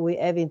now that we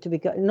having to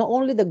become not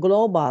only the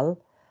global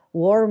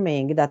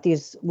warming that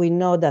is we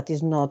know that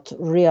is not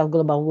real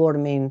global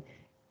warming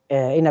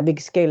in a big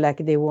scale like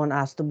they want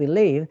us to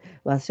believe,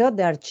 but so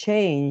they are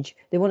change.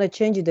 They want to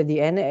change the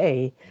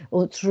DNA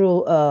or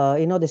through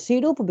the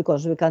syrup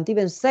because we can't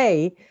even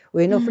say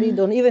we know Hmm.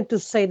 freedom even to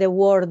say the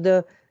word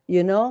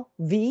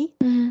V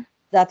Hmm.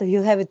 that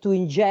you have to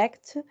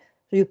inject.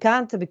 You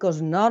can't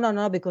because no, no,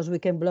 no, because we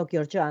can block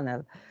your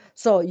channel.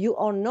 So you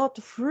are not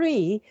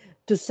free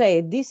to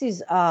say this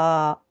is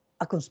a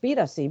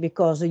conspiracy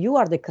because you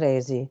are the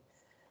crazy.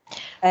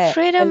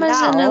 Freedom And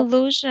is an now,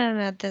 illusion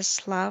at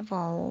this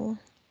level.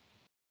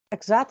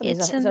 exactly,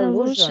 It's it's an an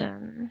illusion.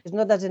 illusion. It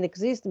not doesn't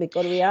exist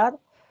because we are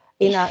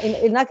Eh,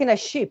 like in a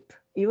ship.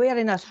 You are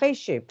in a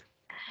spaceship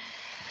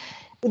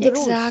with the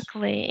rules.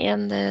 Exactly.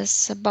 And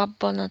this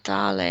Babbo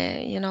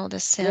Natale, the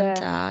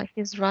Yeah. Santa,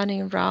 he's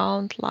running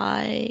around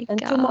like,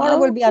 And tomorrow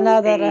will oh, be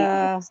another,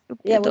 please,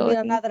 yeah, stupid will be doggy.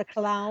 another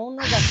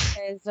clown that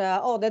says,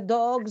 "Oh, the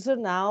dogs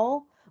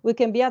now we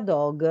can be a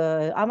dog.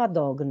 I'm a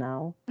dog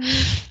now."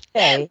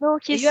 Okay, No,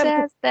 he you have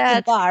says to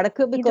that bark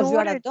in because you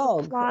are a order to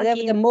dog. They plug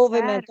have the in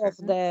movement of Saturn,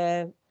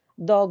 the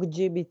dog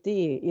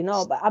GBT,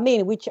 But I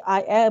mean, which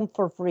I am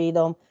for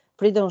freedom,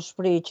 freedom of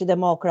speech,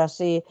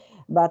 democracy.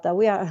 But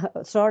we are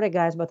sorry,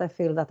 guys, but I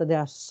feel that they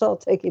are so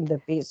taking the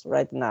piece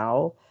right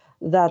now.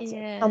 That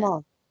come yeah.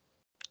 on,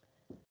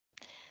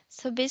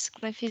 So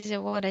basically,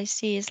 Physio, what I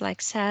see is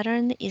like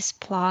Saturn is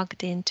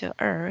plugged into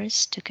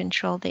Earth to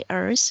control the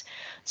Earth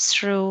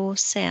through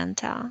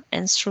Santa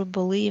and through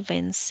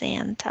believing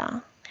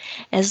Santa.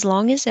 As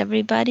long as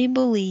everybody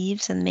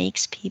believes and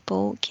makes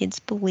kids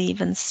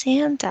believe in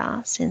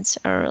Santa since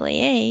early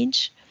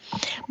age.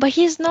 But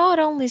he's not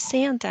only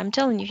Santa, I'm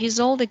telling you, he's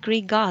all the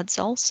Greek gods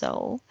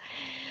also.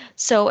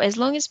 So as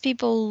long as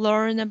people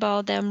learn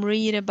about them,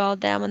 read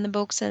about them in the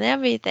books and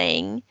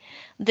everything,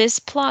 this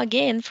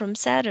plug-in from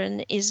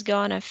Saturn is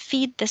gonna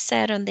feed the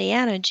Saturn the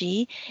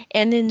energy,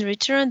 and in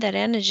return that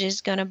energy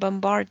is gonna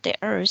bombard the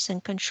earth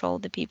and control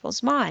the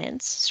people's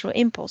minds through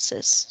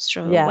impulses,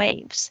 through yeah,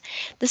 waves.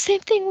 The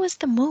same thing with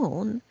the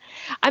moon.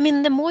 I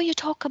mean, the more you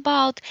talk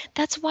about,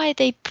 that's why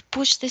they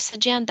push this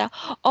agenda.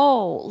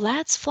 Oh,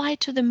 let's fly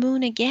to the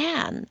moon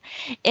again.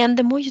 And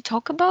the more you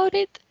talk about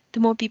it, the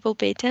more people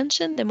pay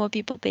attention, the more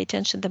people pay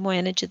attention, the more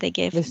energy they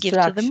give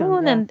to the distraction,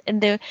 moon, yeah.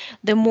 and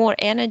the more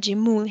energy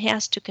moon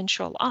has to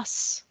control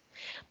us.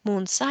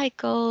 Moon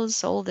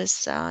cycles, all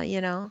this,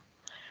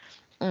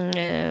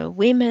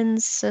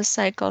 women's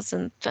cycles,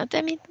 and that,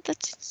 I mean,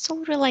 that's so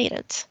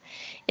related.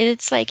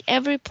 It's like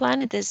every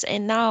planet is,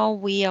 and now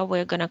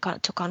we're gonna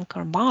to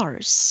conquer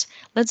Mars.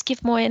 Let's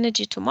give more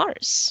energy to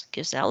Mars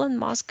because Elon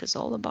Musk is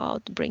all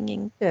about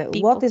bringing What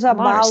people is to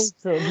Mars. about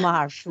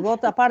Mars?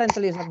 What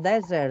apparently is a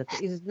desert?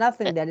 Is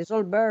nothing there. It's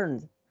all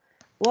burned.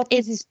 What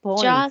is his It's point?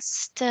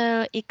 just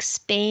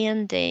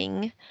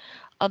expanding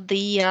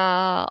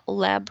the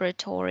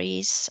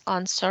laboratories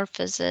on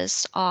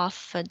surfaces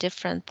of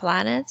different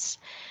planets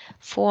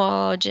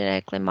for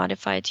genetically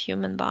modified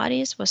human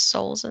bodies with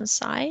souls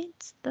inside.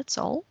 That's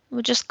all.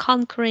 We're just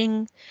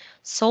conquering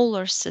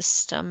solar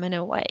system in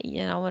a way,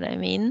 you know what I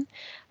mean?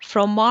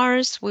 From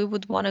Mars, we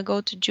would want to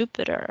go to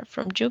Jupiter,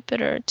 from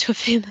Jupiter to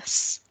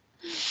Venus.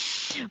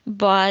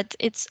 But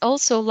it's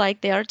also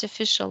like the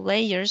artificial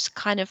layers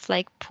kind of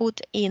like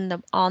put in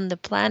the on the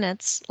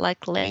planets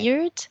like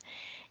layered,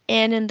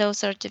 and in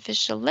those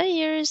artificial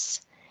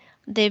layers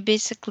they're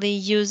basically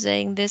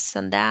using this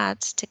and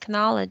that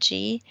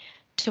technology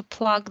to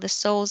plug the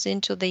souls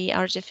into the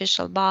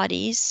artificial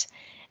bodies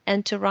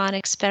and to run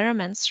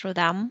experiments through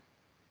them,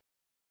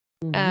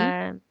 Mm-hmm.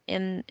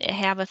 and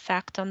have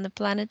effect on the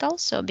planet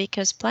also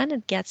because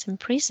planet gets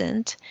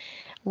imprisoned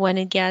when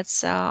it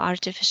gets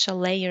artificial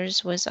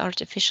layers with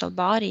artificial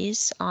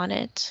bodies on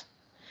it.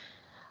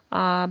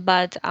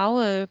 But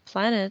our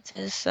planet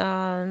is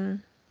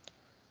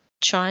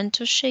trying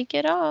to shake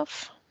it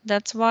off.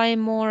 That's why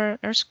more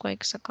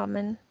earthquakes are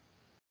coming.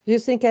 Do you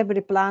think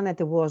every planet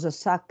was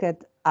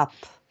sucked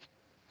up,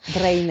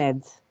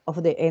 drained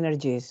of the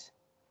energies?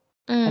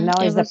 And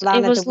now It is the was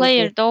it planet was with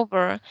the layered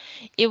over.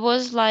 It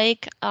was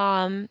like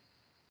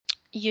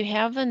you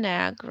have an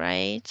egg,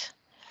 right?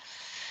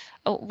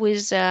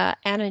 With a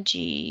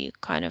energy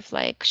kind of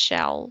like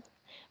shell,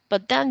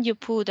 but then you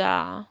put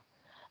a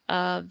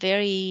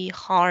very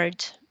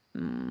hard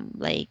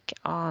like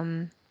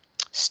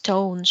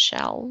stone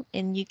shell,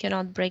 and you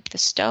cannot break the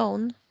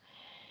stone.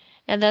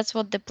 And that's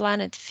what the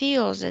planet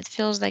feels. It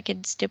feels like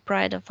it's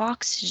deprived of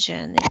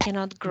oxygen. It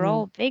cannot Mm,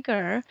 grow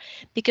bigger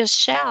because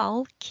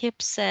shell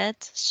keeps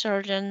it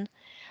certain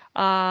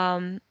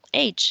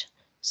age,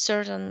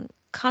 certain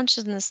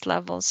consciousness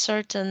level,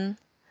 certain,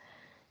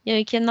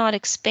 you cannot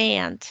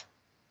expand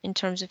in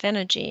terms of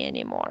energy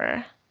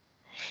anymore.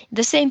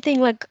 The same thing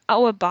like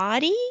our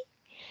body,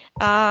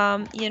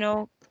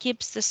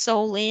 keeps the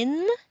soul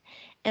in.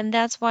 And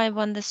that's why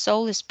when the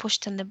soul is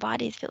pushed in the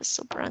body, it feels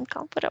super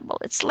uncomfortable.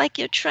 It's like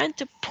you're trying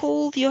to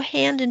pull your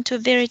hand into a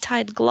very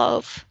tight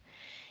glove.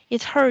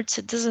 It hurts.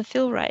 It doesn't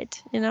feel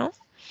right?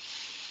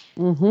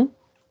 mm-hmm.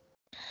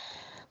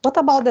 What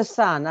about the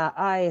sun?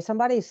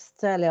 Somebody is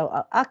telling.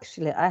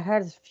 Actually, I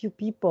heard a few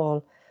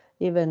people,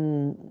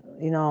 even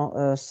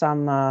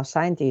some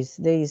scientists.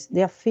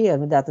 They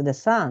affirm that the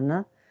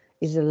sun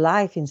is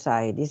life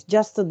inside. It's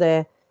just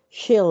the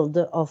shield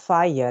of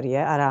fire,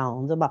 yeah,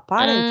 around. But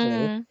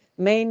apparently, Mm,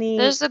 many,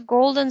 there's a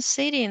golden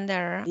city in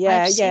there. yeah,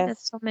 I've seen it yes,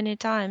 so many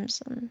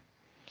times. And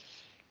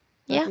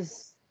that yeah,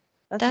 is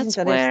that is that's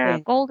where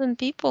interesting. golden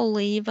people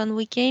live, and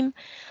we came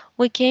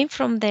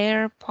from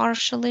there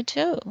partially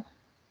too.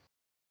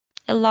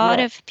 A lot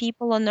Yeah. of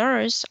people on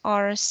Earth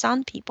are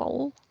sun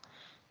people,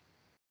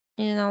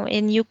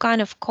 and you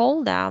kind of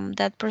call them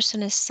that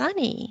person is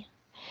sunny.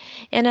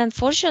 And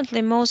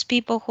unfortunately, most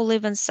people who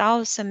live in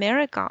South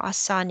America are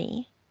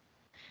sunny.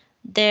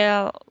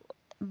 They're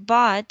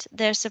but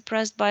they're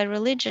suppressed by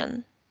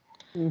religion.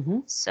 Mm-hmm.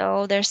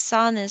 So their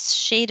sun is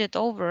shaded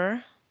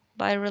over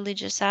by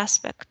religious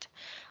aspect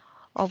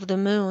of the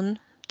moon.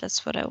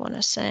 That's what I want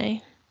to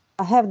say.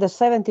 I have the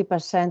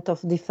 70%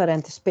 of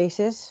different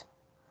species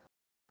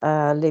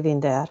living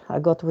there. I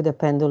got with the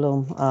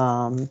pendulum.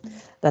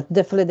 That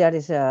definitely there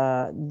is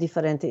a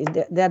different.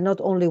 They are not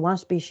only one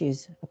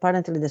species.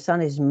 Apparently, the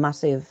sun is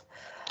massive,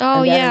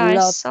 Oh and there are yeah, I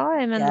lots. saw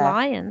him in Yeah.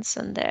 lions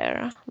in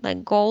there,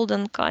 like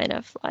golden kind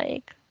of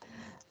like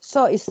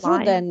So it's true.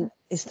 Then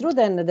it's lions. true.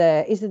 Then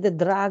the is it the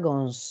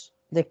dragons?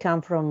 They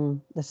come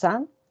from the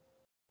sun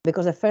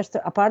because the first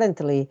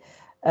apparently.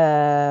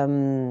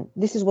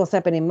 This is what's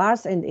happening in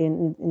Mars and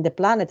in the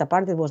planet.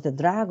 Apparently, it was the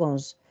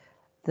dragons,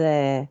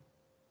 the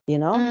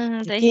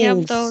the They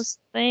have kings. those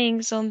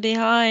things on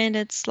behind.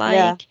 It's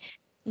Yeah. like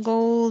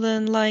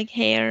golden like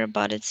hair,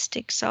 but it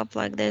sticks up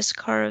like there's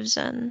curves,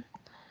 and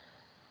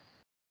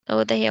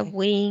oh, they have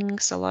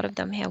wings. A lot of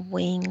them have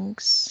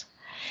wings.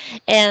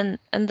 And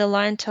the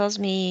line tells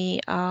me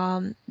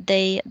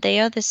they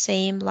are the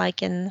same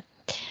like in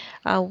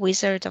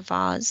Wizard of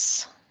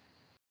Oz.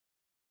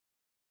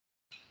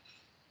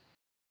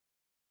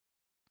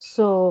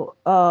 So,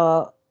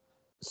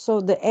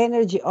 so the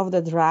energy of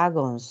the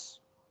dragons,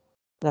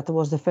 that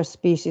was the first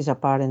species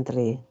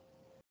apparently,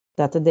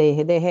 that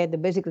they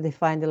had basically they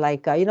find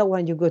like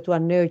when you go to a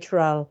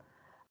neutral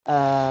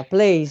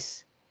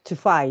place to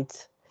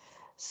fight.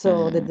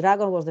 So the Mm.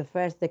 dragon was the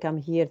first they come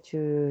here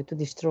to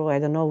destroy. I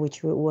don't know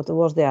what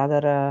was the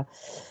other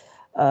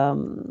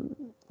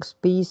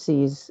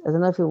species. I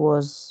don't know if it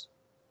was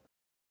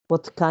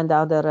what kind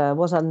of other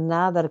was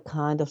another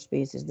kind of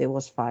species they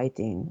was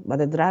fighting, but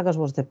the dragons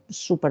was the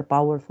super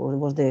powerful. It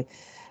was the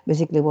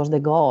basically was the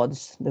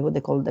gods. They what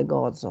they call the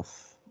gods of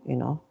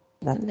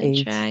that The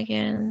age.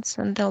 dragons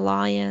and the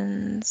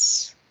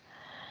lions.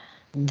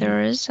 Hmm.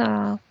 There is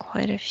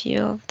quite a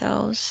few of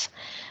those.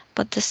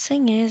 But the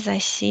thing is, I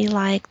see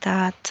like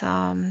that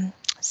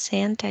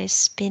Santa is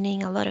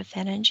spinning a lot of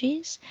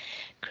energies,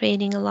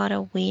 creating a lot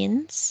of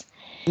winds,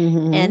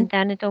 Hmm. and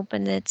then it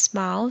opens its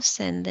mouth,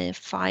 and the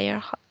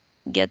fire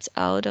gets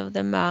out of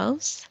the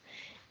mouth,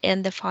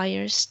 and the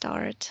fire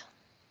start.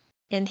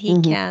 And he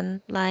Hmm.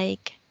 can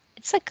like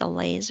it's like a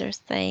laser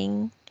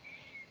thing.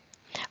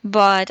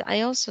 But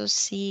I also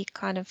see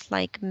kind of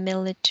like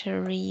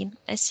military.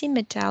 I see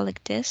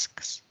metallic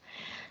discs,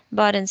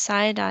 but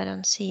inside I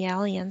don't see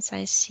aliens.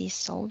 I see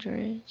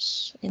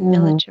soldiers in Hmm.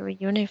 military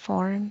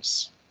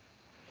uniforms.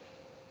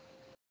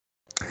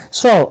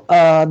 So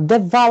the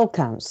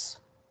Vulcans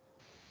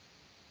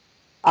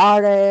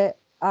are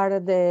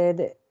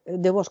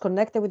they was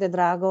connected with the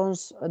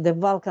dragons. The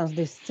Vulcans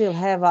they still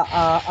have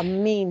a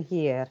mean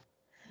here.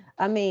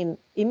 I mean,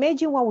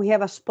 imagine when we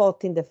have a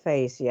spot in the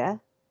face, yeah,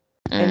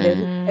 and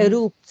Mm,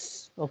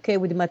 erupts, okay,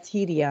 with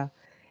materia.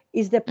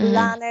 Is the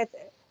mm. planet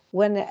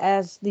when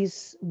as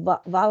these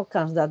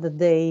volcans that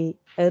they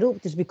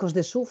erupt is because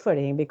they're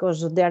suffering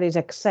because there is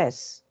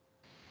excess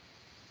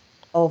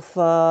of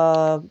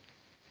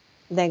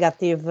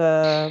negative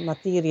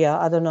materia.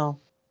 I don't know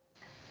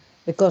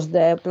because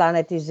the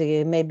planet is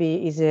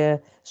maybe is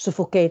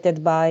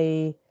suffocated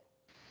by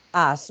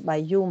us, by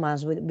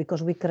humans,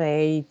 because we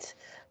create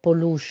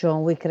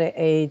pollution, we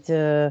create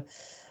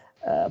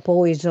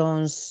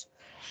poisons,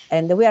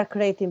 and we are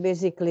creating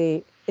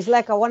basically. It's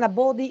like when a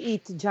body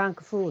eat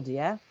junk food,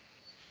 yeah,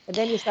 and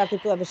then you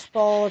started to have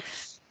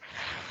spots.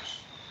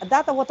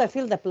 That's what I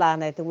feel the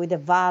planet with the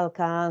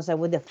volcans and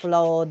with the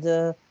flood,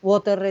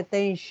 water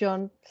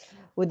retention,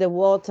 with the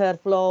water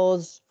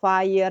flows.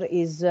 Fire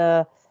is,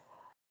 uh,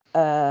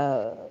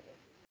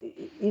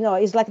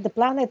 it's like the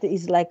planet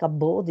is like a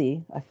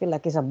body. I feel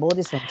like it's a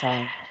body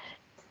sometimes.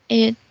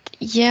 It,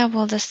 yeah,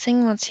 well, the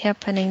thing what's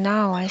happening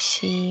now, I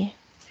see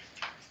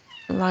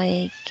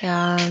like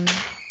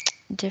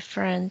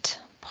different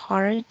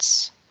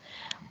parts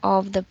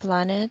of the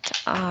planet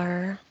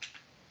are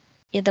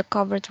either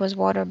covered with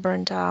water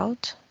burned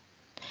out,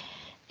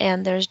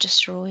 and there's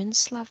just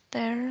ruins left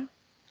there.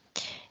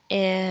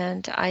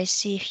 And I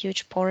see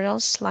huge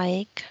portals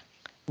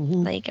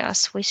Hmm. like a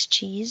Swiss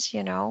cheese,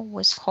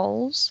 with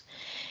holes.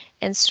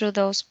 And through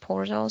those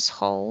portals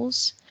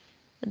holes,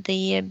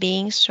 the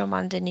beings from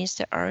underneath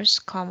the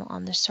earth come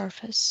on the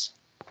surface.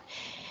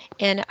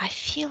 And I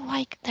feel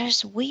like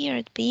there's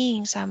weird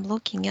beings I'm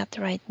looking at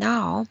right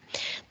now.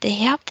 They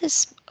have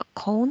this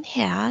cone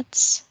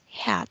hat,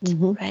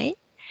 Hmm. right?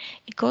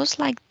 It goes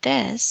like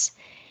this,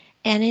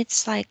 and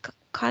it's like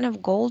kind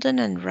of golden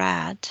and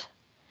red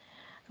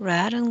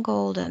and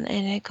golden,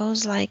 and it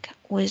goes like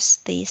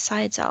with the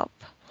sides up.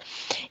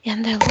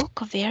 And they look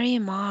very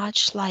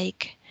much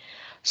like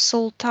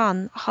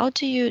sultan. How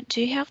do you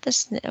have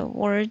this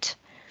word?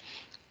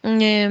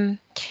 Um,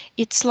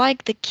 it's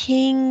like the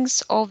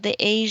kings of the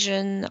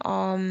Asian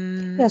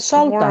Yeah,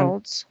 Sultan,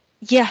 worlds.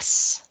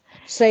 Yes,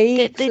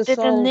 Sheikh the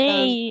Sultan,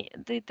 name,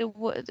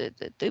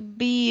 the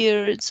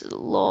beards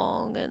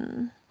long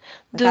and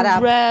the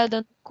Arab. red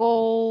and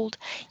gold.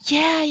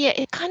 Yeah, yeah,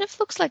 it kind of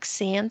looks like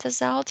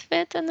Santa's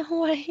outfit in a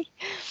way.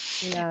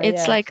 Yeah,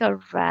 It's yes. like a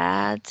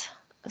red,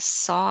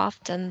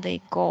 soft, and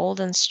the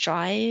golden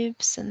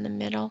stripes in the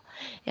middle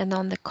and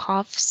on the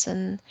cuffs,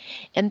 and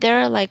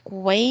they're like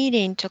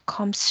waiting to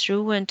come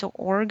through and to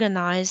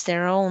organize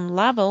their own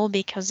level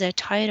because they're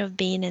tired of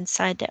being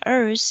inside the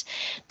earth.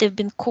 They've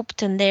been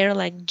cooped in there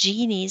like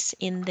genies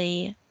in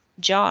the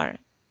jar.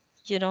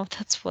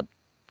 That's what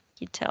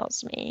he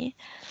tells me.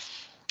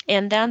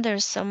 And then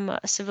there's some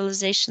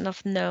civilization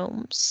of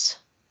gnomes.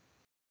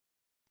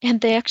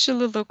 And they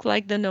actually look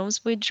like the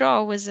gnomes we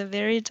draw with a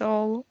very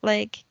tall,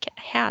 like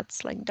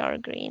hats, like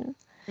dark green.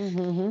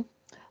 Hmm.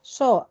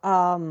 So,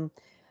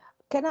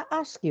 can I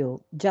ask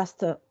you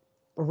just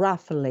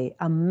roughly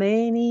how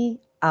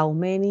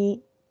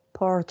many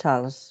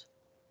portals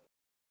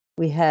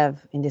we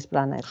have in this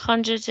planet?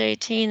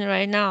 118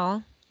 right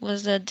now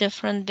was a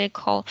different big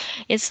hole.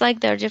 It's like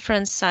they're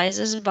different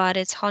sizes, but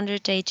it's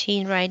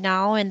 118 right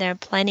now, and they're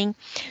planning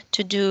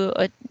to do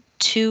a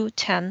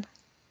 210,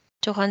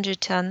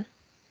 210.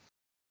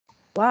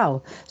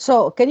 Wow.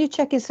 So, can you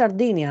check in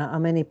Sardinia how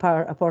many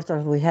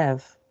portals we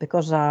have?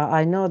 Because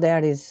I know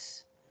there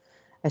is.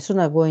 As soon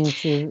I'm going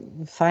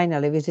to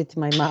finally visit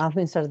my mom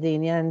in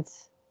Sardinia and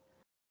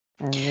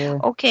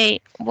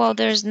Okay, well,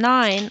 there's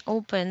 9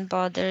 open,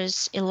 but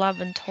there's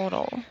 11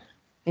 total.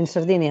 in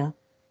Sardinia.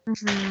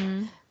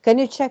 Hmm. Can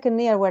you check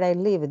near where I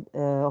live,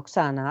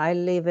 Oksana? I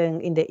live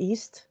in the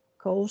east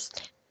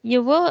coast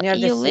near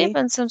the You live sea.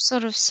 in some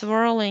sort of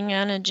swirling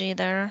energy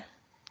there.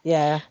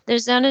 Yeah.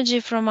 There's energy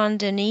from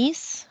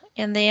underneath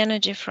and the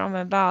energy from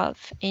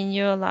above, and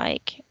you're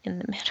like in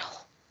the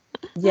middle.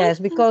 Yes,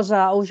 because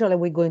usually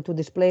we go into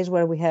this place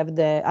where we have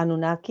the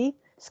Anunnaki.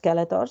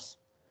 skeletons.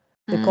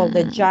 We call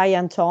the Mm,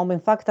 giant tomb. In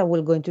fact, I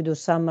will going to do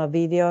some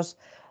videos,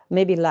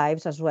 maybe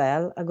lives as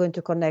well. I'm going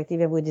to connect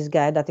even with this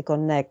guy that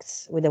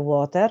connects with the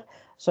water.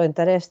 So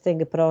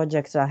interesting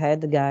projects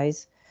ahead,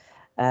 guys.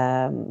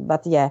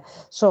 But yeah,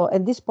 so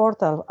at this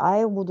portal,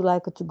 I would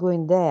like to go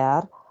in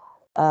there,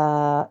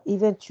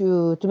 even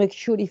to make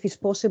sure if it's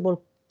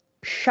possible,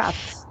 shut.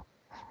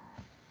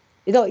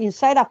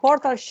 Inside a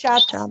portal,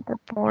 shut. shut the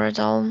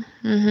portal.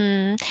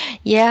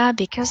 Yeah,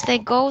 because they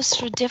go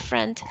through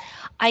different.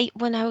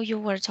 You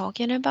were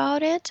talking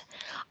about it,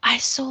 I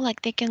saw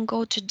like they can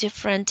go to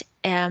different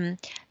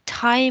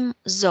time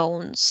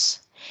zones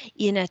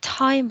in a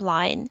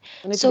timeline.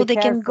 We need to So be they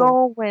can careful.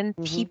 go when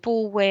Hmm.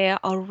 people were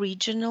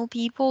original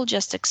people,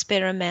 just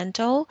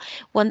experimental,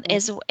 when Hmm.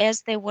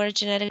 as they were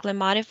genetically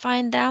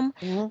modifying them,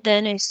 Hmm.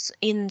 then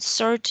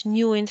insert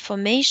new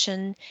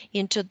information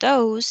into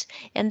those,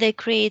 and they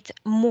create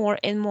more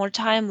and more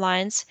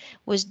timelines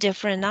with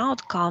different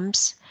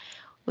outcomes,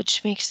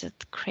 which makes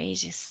it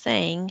crazy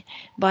thing.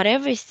 But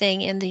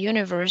everything in the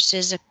universe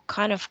is a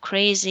kind of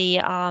crazy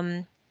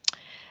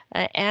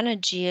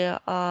energy,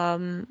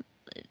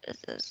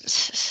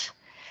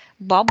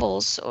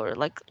 bubbles, or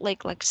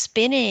like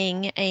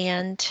spinning,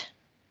 and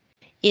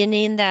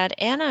in that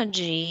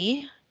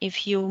energy,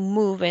 if you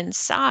move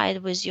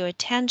inside with your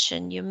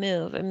attention, you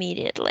move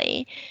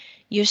immediately.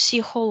 You see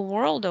whole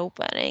world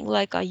opening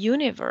like a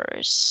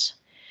universe.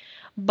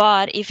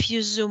 But if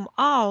you zoom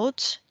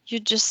out, you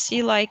just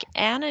see like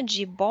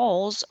energy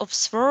balls of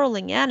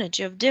swirling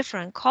energy of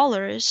different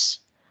colors.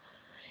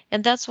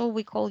 And that's what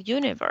we call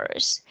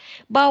universe.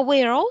 But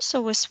we are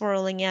also a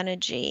swirling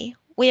energy.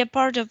 We are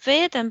part of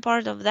it and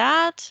part of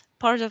that,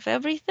 part of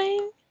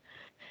everything.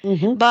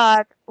 Hmm.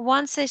 But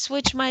once I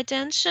switch my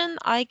attention,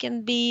 I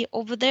can be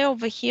over there,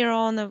 over here,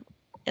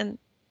 and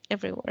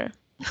everywhere.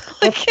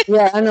 Like,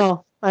 Yeah, I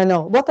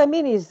know. What I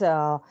mean is,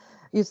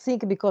 you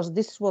think because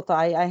this is what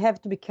I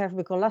have to be careful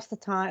because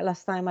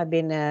last time I've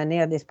been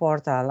near this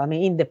portal. I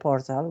mean, in the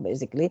portal,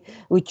 basically,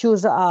 we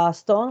choose a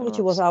stone, which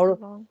looks so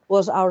long.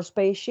 was our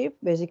spaceship.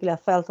 Basically, I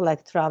felt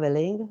like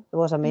traveling. It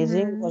was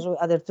amazing. It Mm-hmm. was with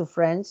other two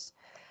friends.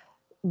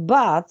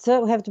 But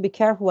we have to be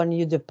careful when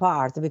you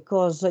depart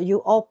because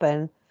you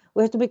open.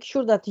 We have to make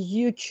sure that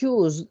you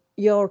choose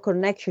your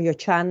connection, your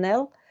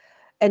channel,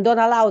 and don't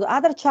allow the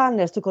other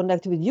channels to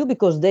connect with you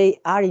because they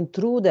are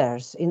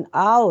intruders in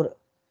our,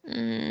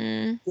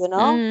 you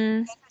know,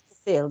 Mm-hmm.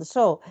 field.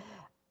 So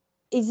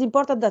it's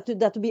important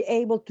that to be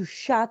able to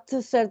shut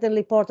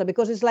certainly portal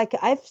because it's like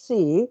I've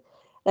seen,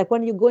 like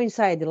when you go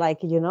inside,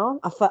 like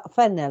a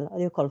funnel, how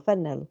do you call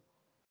funnel?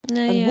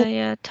 Yeah, And yeah,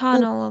 yeah.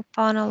 Tunnel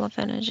of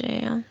energy.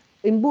 Yeah.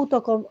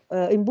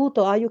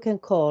 imbuto, how you can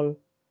call.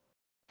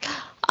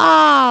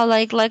 Ah,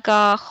 like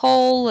a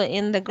hole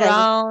in the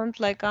Yes. ground,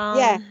 like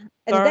Yeah,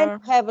 and then burr.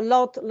 you have a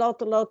lot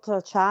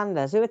of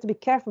channels. You have to be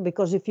careful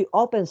because if you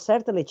open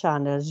certainly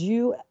channels,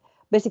 you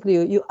basically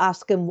you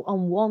ask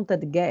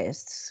unwanted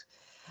guests,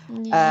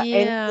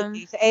 Yeah.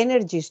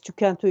 energies to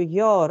come to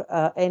your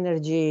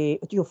energy,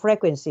 to your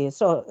frequency.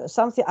 So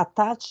something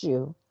attach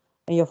you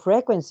and your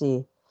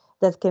frequency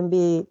that can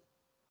be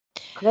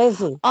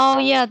crazy. Oh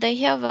yeah, they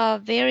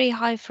have very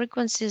high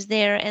frequencies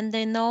there, and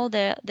they know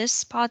that these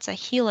spots are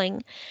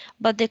healing,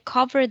 but they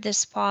cover the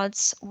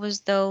spots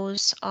with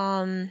those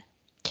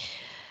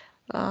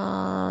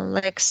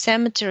like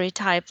cemetery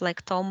type,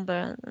 like tomb,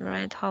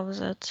 right? How is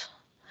it?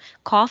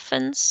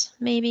 Coffins,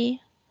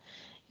 maybe.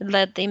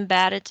 Let them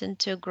embed it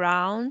into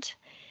ground,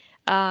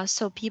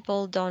 so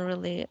people don't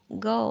really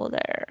go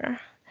there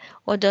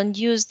or don't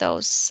use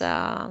those.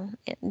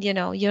 You're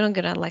not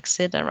gonna like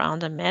sit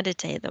around and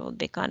meditate. That would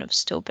be kind of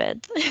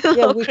stupid,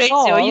 Yeah,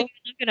 crazy. Or you're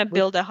not gonna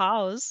we build a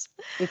house.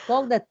 We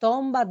call the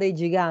tomba dei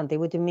giganti,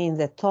 which means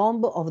the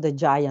tomb of the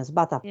giants.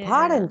 But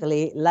Yeah.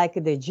 apparently, like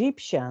the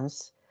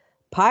Egyptians,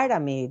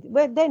 pyramid,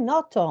 well, they're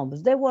not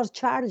tombs, they were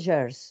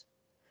chargers.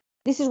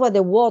 This is why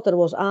the water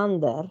was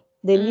under.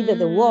 They needed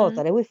the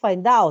water. Mm, And we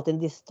find out in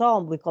this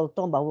tomb, we call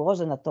tomb, but it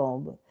wasn't a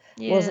tomb.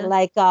 Was yeah.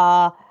 like,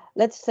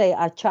 let's say,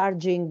 a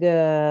charging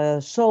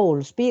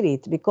soul,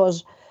 spirit,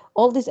 because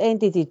all these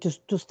entities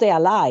to stay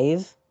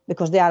alive,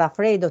 because they are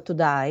afraid of to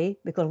die,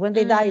 because when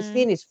they die, it's Mm,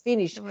 finished,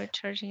 they finished. were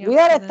charging We up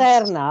are for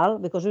this. eternal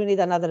because we need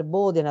another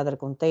body, another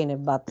container.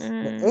 But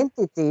the Mm,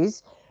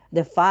 entities,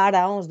 the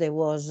pharaohs, they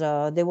was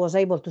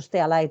able to stay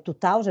alive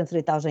 2,000,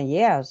 3,000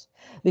 years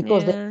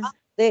because yeah.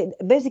 they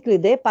basically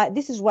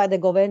this is why the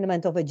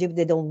government of Egypt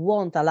they don't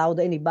want allowed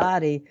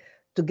anybody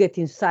to get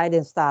inside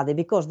and study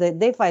because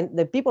they find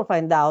the people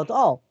find out,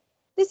 oh,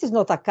 this is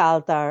not a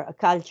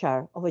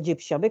culture of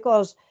Egyptian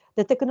because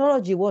the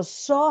technology was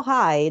so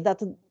high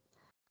that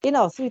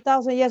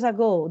 3,000 years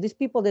ago these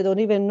people they don't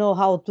even know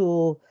how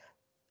to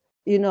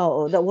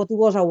that what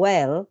was a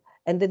well,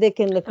 and that they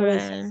can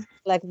create Right.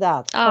 something like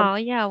that. Oh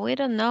yeah, we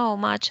don't know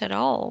much at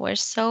all. We're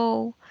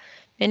so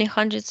many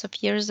hundreds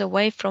of years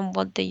away from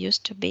what they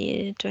used to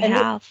be to And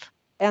have.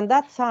 and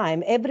that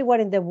time, everywhere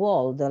in the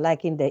world,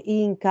 like in the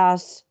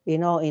Incas,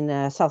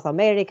 in South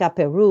America,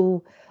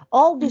 Peru,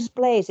 all these Mm,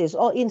 places,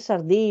 or in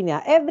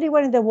Sardinia,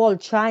 everywhere in the world,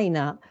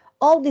 China,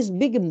 all these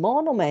big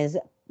monuments,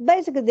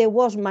 basically there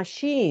was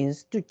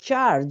machines to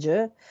charge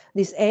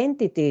these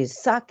entities,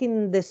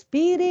 sucking the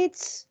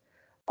spirits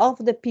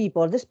of the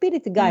people. The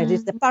spirit, guys,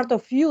 is the Mm, part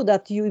of you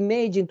that you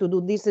imagine to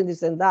do this and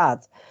this and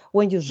that.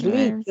 When you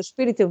sleep, right. your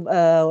spirit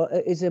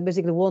is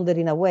basically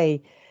wandering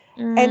away.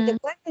 And Mm,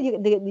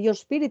 when your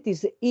spirit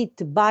is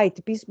eat,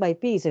 bite, piece by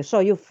piece, so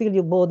you feel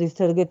your body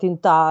start getting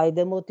tired,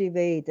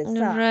 demotivated,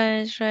 sad.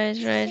 right, right,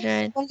 right, Yes,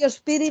 right. when your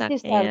spirit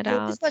is Sucking start, it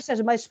this one out.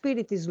 says, my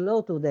spirit is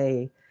low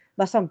today.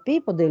 But some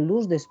people, they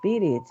lose the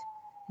spirit.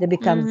 They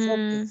become Mm-hmm.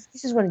 zombies.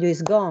 This is when you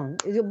is gone.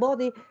 Your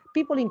body,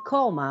 people in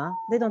coma,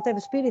 they don't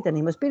have spirit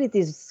anymore. Spirit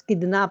is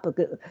kidnapped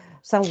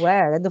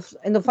somewhere and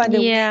they find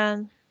a way Yeah,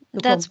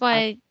 to come that's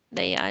back. why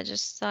I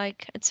just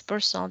like it's a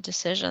personal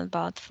decision,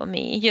 but for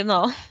me, you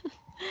know.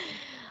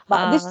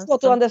 But this is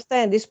what to So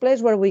understand. This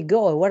place where we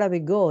go, where are we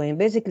going?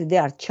 Basically, they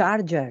are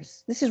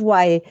chargers. This is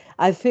why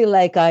I feel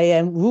like I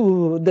am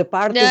yeah,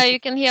 departing. you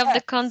can have the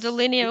Yes,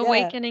 Kundalini yeah,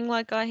 awakening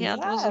like I had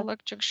with yeah.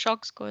 electric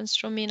shocks going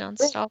through me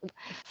They, nonstop.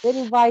 they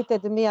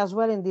invited me as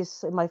well in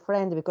this, my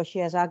friend, because she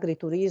has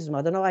agritourism.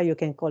 I don't know how you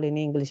can call in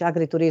English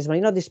agritourism.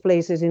 You know, these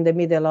places in the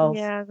middle of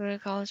Yeah,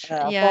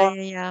 agriculture. Yeah, yeah, forest.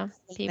 yeah.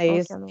 People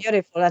It's can,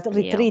 beautiful at yeah, all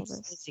retreats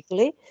this.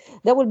 basically.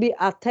 There will be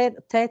a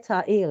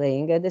theta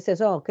healing, and they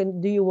says, "Oh,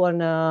 do you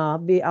wanna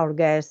be our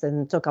guest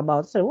and talk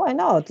about?" So why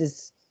not?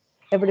 It's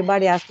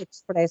everybody has to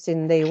express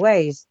in their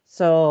ways.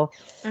 So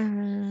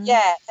Mm,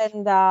 yeah,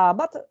 and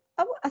but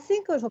I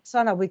think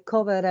Oksana, we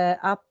covered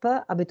up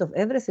a bit of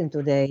everything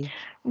today.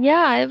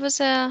 yeah, it was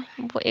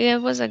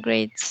a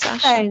great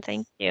session. Thank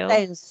Thanks, you.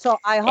 thanks. So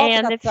I hope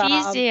And that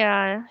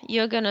Efisia,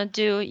 you're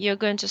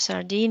going to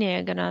Sardinia,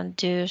 you're gonna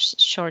do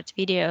short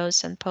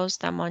videos and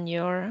post them on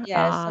your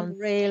yeah, some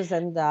reels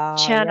and yeah.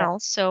 channel.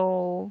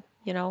 So,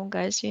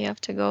 guys, you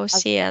have to go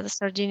see it.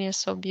 Sardinia is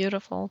so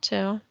beautiful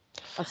too.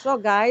 So,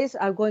 guys,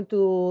 I'm going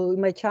to,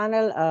 in my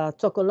channel,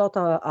 talk a lot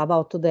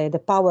about today the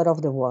power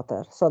of the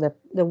water. So,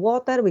 the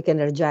water, we can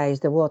energize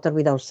the water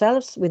with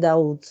ourselves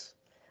without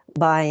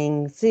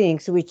buying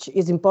things, which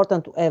is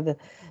important to have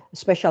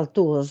special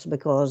tools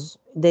because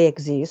they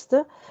exist.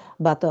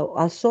 But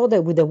also,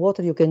 that with the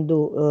water, you can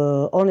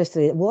do,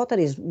 honestly, water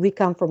is, we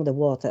come from the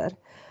water.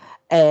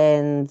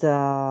 And,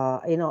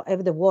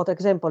 if the water,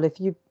 example, if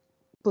you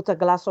put a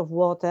glass of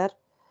water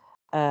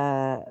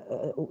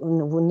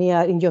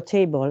near in your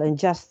table and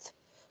just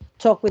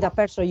talk with a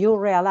person, you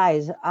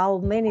realize how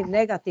many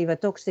negative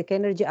and toxic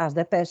energy has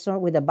the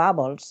person with the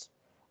bubbles.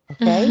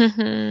 Okay?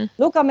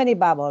 Look how many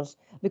bubbles.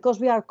 Because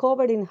we are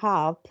covered in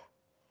half,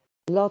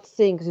 lot of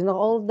things,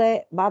 all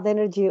the bad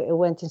energy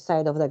went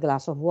inside of the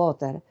glass of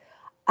water.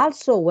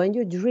 Also, when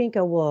you drink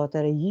a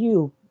water,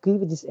 you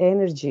give this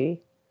energy,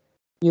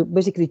 you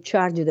basically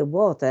charge the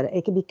water,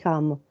 it can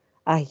become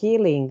a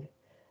healing,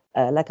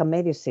 like a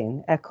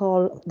medicine. I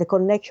call the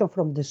connection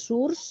from the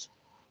source,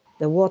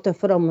 the water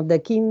from the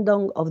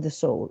kingdom of the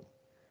soul.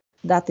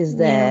 That is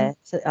Yeah.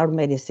 our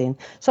medicine.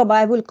 So, but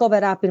I will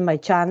cover up in my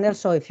channel.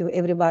 So if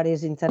everybody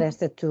is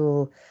interested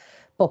to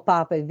pop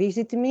up and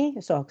visit me.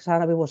 So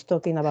Oksana was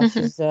talking about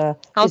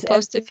I'll she's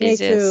post helping me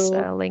Ephesia's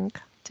to, link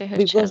to her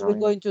because we're channel.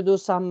 going to do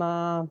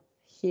some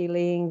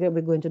healing.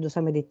 We're going to do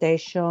some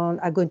meditation.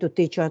 I'm going to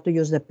teach her to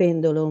use the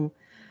pendulum.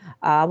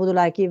 I would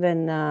like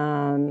even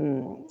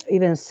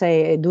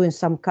say doing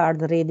some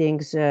card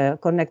readings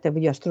connected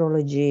with the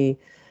astrology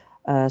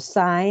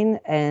sign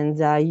and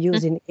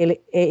using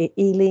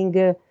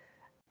healing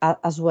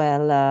as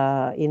well,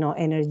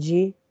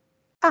 energy.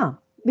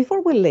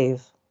 Before we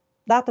leave,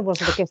 that was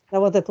the question I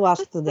wanted to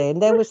ask today,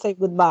 and then we say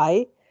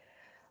goodbye.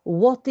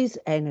 What is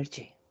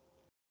energy?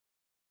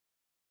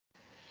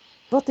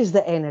 What is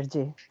the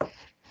energy?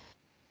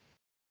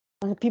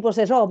 And people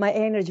says, "Oh, my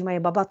energy,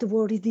 but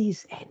what it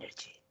is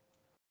energy?"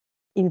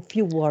 In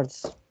few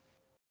words,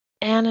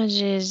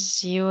 Energy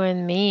is you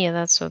and me.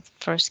 That's what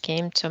first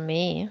came to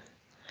me.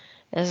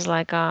 Is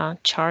like a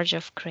charge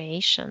of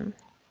creation,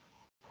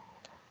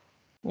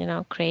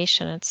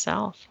 creation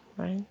itself,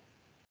 right?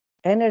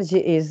 energy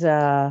is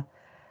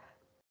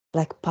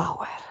like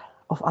power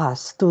of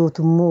us to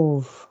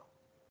move,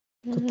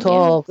 to Yeah.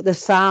 talk, the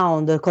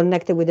sound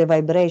connected with the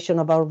vibration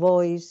of our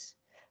voice,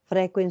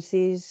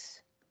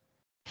 frequencies,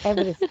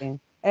 everything.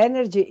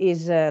 Energy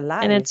is And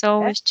life. it's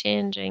always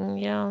changing.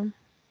 Yeah.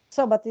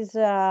 So, but it's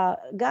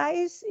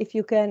guys, if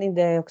you can in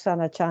the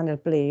Oksana channel,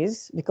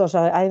 please, because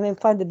I may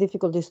find the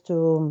difficulties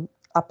to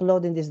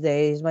upload in these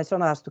days. My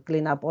son has to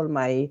clean up all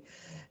my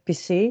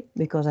PC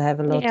because I have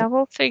a lot Yeah, of.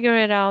 we'll figure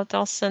it out.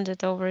 I'll send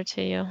it over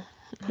to you.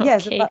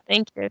 Yes, Okay, but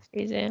thank you,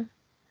 Ephisia.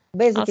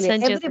 I'll basically,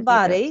 send you the video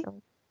everybody,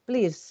 too.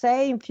 please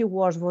say in few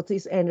words what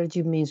this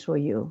energy means for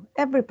you.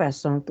 Every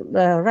person,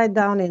 write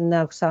down in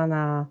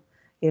Oksana,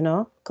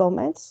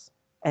 comments.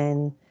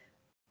 And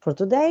for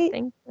today,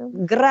 Thank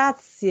you.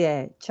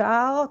 grazie,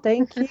 ciao,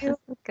 thank you,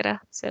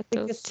 Grazie a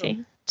thank you so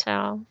tutti.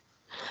 Ciao.